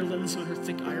from Ireland, so in her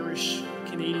thick Irish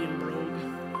Canadian brogue.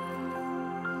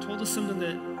 Told us something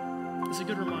that is a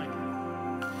good reminder.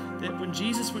 That when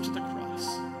Jesus went to the cross,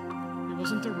 it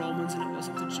wasn't the Romans and it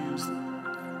wasn't the Jews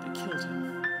that killed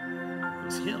him. It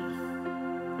was him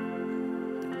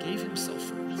that gave himself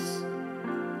for us.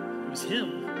 It was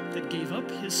him that gave up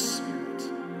his spirit.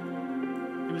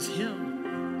 It was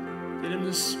him that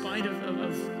in spite of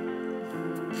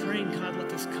praying, God, let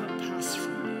this cup pass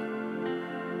from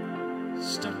me,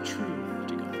 stuck true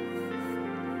to God.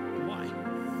 Why?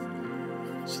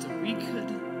 So that we could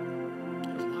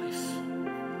have life.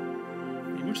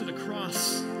 And he went to the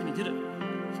cross and he did it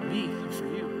for me and for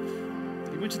you.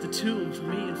 And he went to the tomb for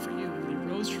me and for you. And he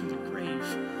rose from the grave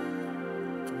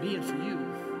for me and for you,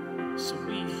 so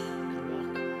we could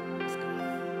walk with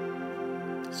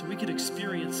God. So we could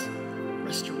experience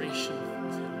restoration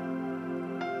with him.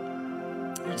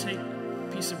 We take a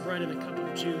piece of bread and a cup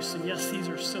of juice, and yes, these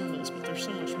are symbols, but they're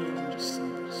so much more than just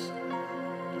symbols.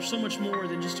 They're so much more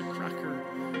than just a cracker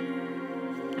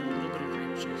and a little bit of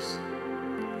grape juice.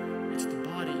 It's the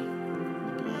body,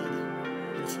 the blood,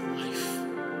 and it's life.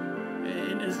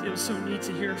 And it was so neat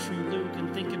to hear from Luke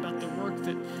and think about the work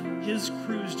that his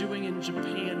crew's doing in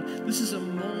Japan. This is a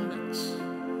moment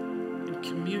in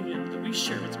communion that we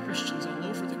share with Christians all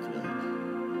over the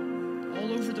globe,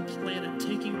 all over the planet,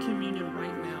 taking communion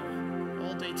right now,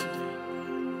 all day today,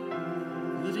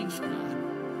 living for God,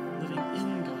 living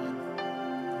in God,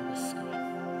 and with God.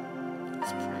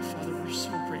 Let's pray. Father, we're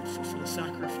so grateful for the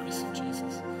sacrifice of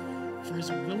Jesus, for his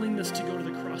willingness to go to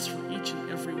the cross for each and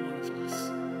every one of us.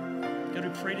 God, we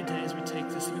pray today as we take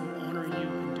this that we will honor you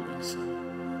in doing so,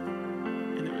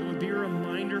 and that it would be a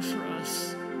reminder for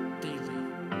us daily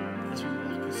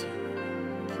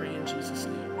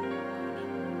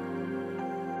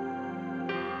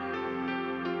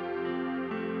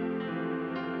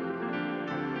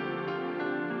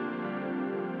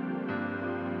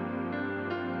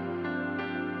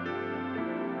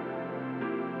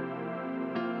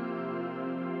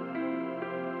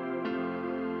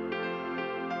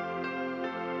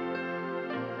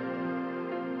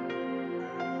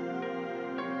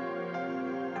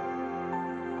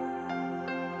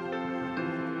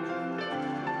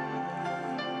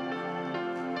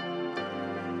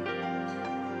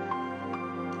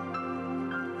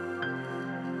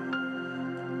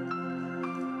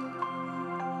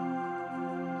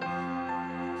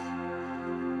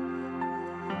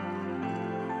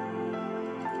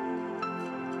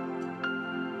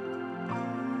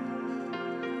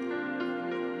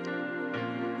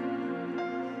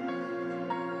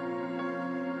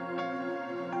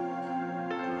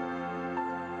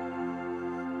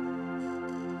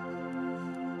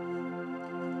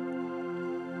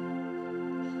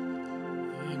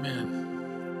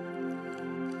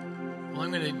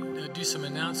I'm going to do some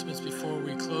announcements before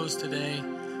we close today.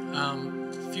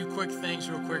 A few quick things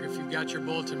real quick. If you've got your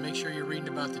bulletin, make sure you're reading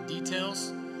about the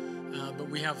details. But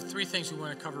we have three things we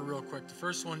want to cover real quick. The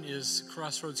first one is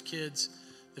Crossroads Kids,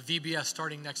 the VBS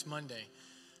starting next Monday.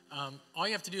 All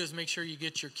you have to do is make sure you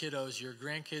get your kiddos, your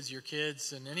grandkids, your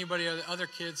kids, and anybody other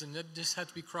kids, and they just have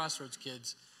to be Crossroads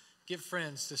kids. Get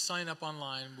friends to sign up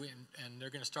online, and they're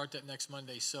going to start that next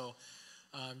Monday. So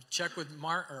check with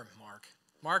Mark.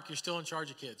 Mark, you're still in charge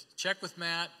of kids. Check with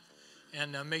Matt,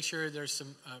 and make sure there's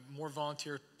some more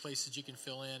volunteer places you can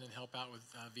fill in and help out with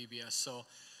VBS. So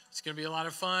it's going to be a lot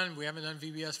of fun. We haven't done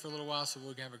VBS for a little while, so we're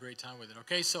going to have a great time with it.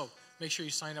 Okay, so make sure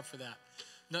you sign up for that.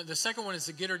 Now, the second one is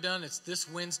the Get Her Done. It's this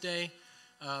Wednesday.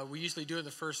 We usually do it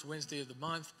the first Wednesday of the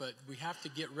month, but we have to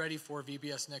get ready for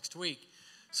VBS next week.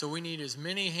 So we need as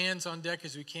many hands on deck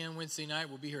as we can Wednesday night.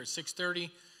 We'll be here at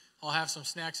 6:30. I'll have some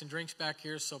snacks and drinks back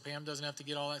here so Pam doesn't have to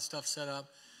get all that stuff set up.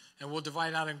 And we'll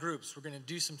divide out in groups. We're going to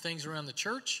do some things around the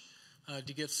church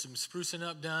to get some sprucing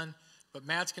up done. But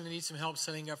Matt's going to need some help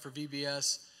setting up for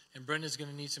VBS, and Brenda's going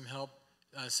to need some help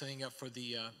setting up for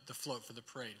the float for the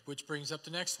parade, which brings up the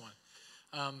next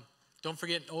one. Don't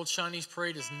forget, Old Shawnee's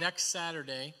parade is next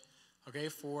Saturday, okay,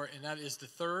 and that is the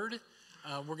 3rd.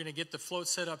 We're going to get the float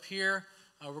set up here.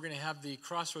 We're going to have the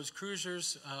Crossroads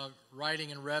Cruisers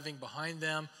riding and revving behind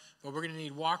them, but we're going to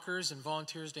need walkers and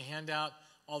volunteers to hand out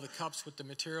all the cups with the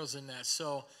materials in that.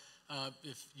 So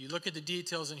if you look at the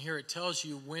details in here, it tells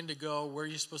you when to go, where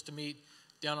you're supposed to meet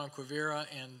down on Quivira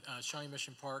and Shawnee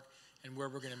Mission Park, and where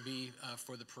we're going to be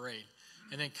for the parade.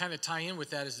 And then kind of tie in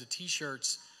with that is the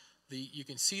T-shirts. You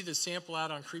can see the sample out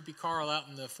on Creepy Carl out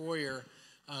in the foyer.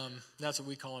 That's what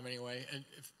we call them anyway. And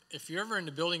if you're ever in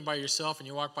the building by yourself and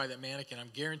you walk by that mannequin, I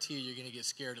guarantee you're going to get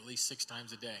scared at least 6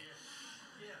 times a day.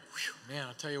 Whew, man,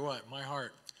 I'll tell you what, my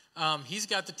heart. He's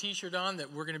got the T-shirt on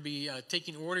that we're going to be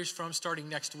taking orders from starting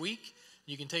next week.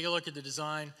 You can take a look at the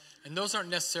design. And those aren't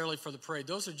necessarily for the parade.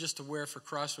 Those are just to wear for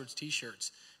Crossroads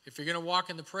T-shirts. If you're going to walk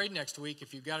in the parade next week,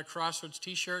 if you've got a Crossroads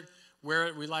T-shirt, wear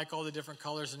it. We like all the different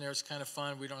colors in there. It's kind of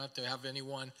fun. We don't have to have any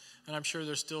one. And I'm sure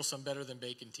there's still some better than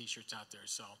bacon T-shirts out there.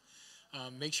 So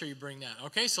make sure you bring that.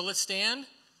 Okay, so let's stand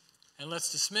and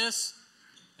let's dismiss.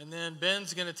 And then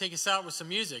Ben's going to take us out with some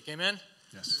music. Amen?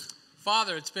 Yes.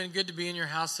 Father, it's been good to be in your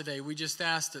house today. We just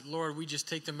ask that, Lord, we just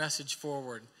take the message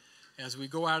forward as we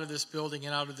go out of this building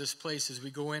and out of this place, as we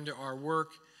go into our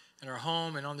work and our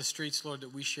home and on the streets, Lord,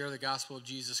 that we share the gospel of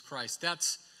Jesus Christ.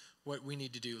 That's what we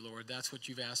need to do, Lord. That's what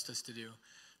you've asked us to do.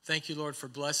 Thank you, Lord, for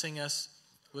blessing us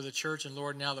with a church, and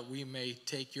Lord, now that we may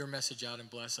take your message out and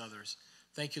bless others.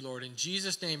 Thank you, Lord. In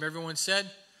Jesus' name, everyone said,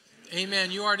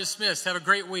 amen. You are dismissed. Have a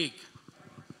great week.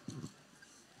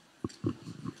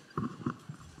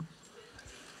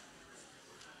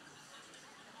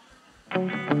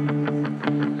 Thank you.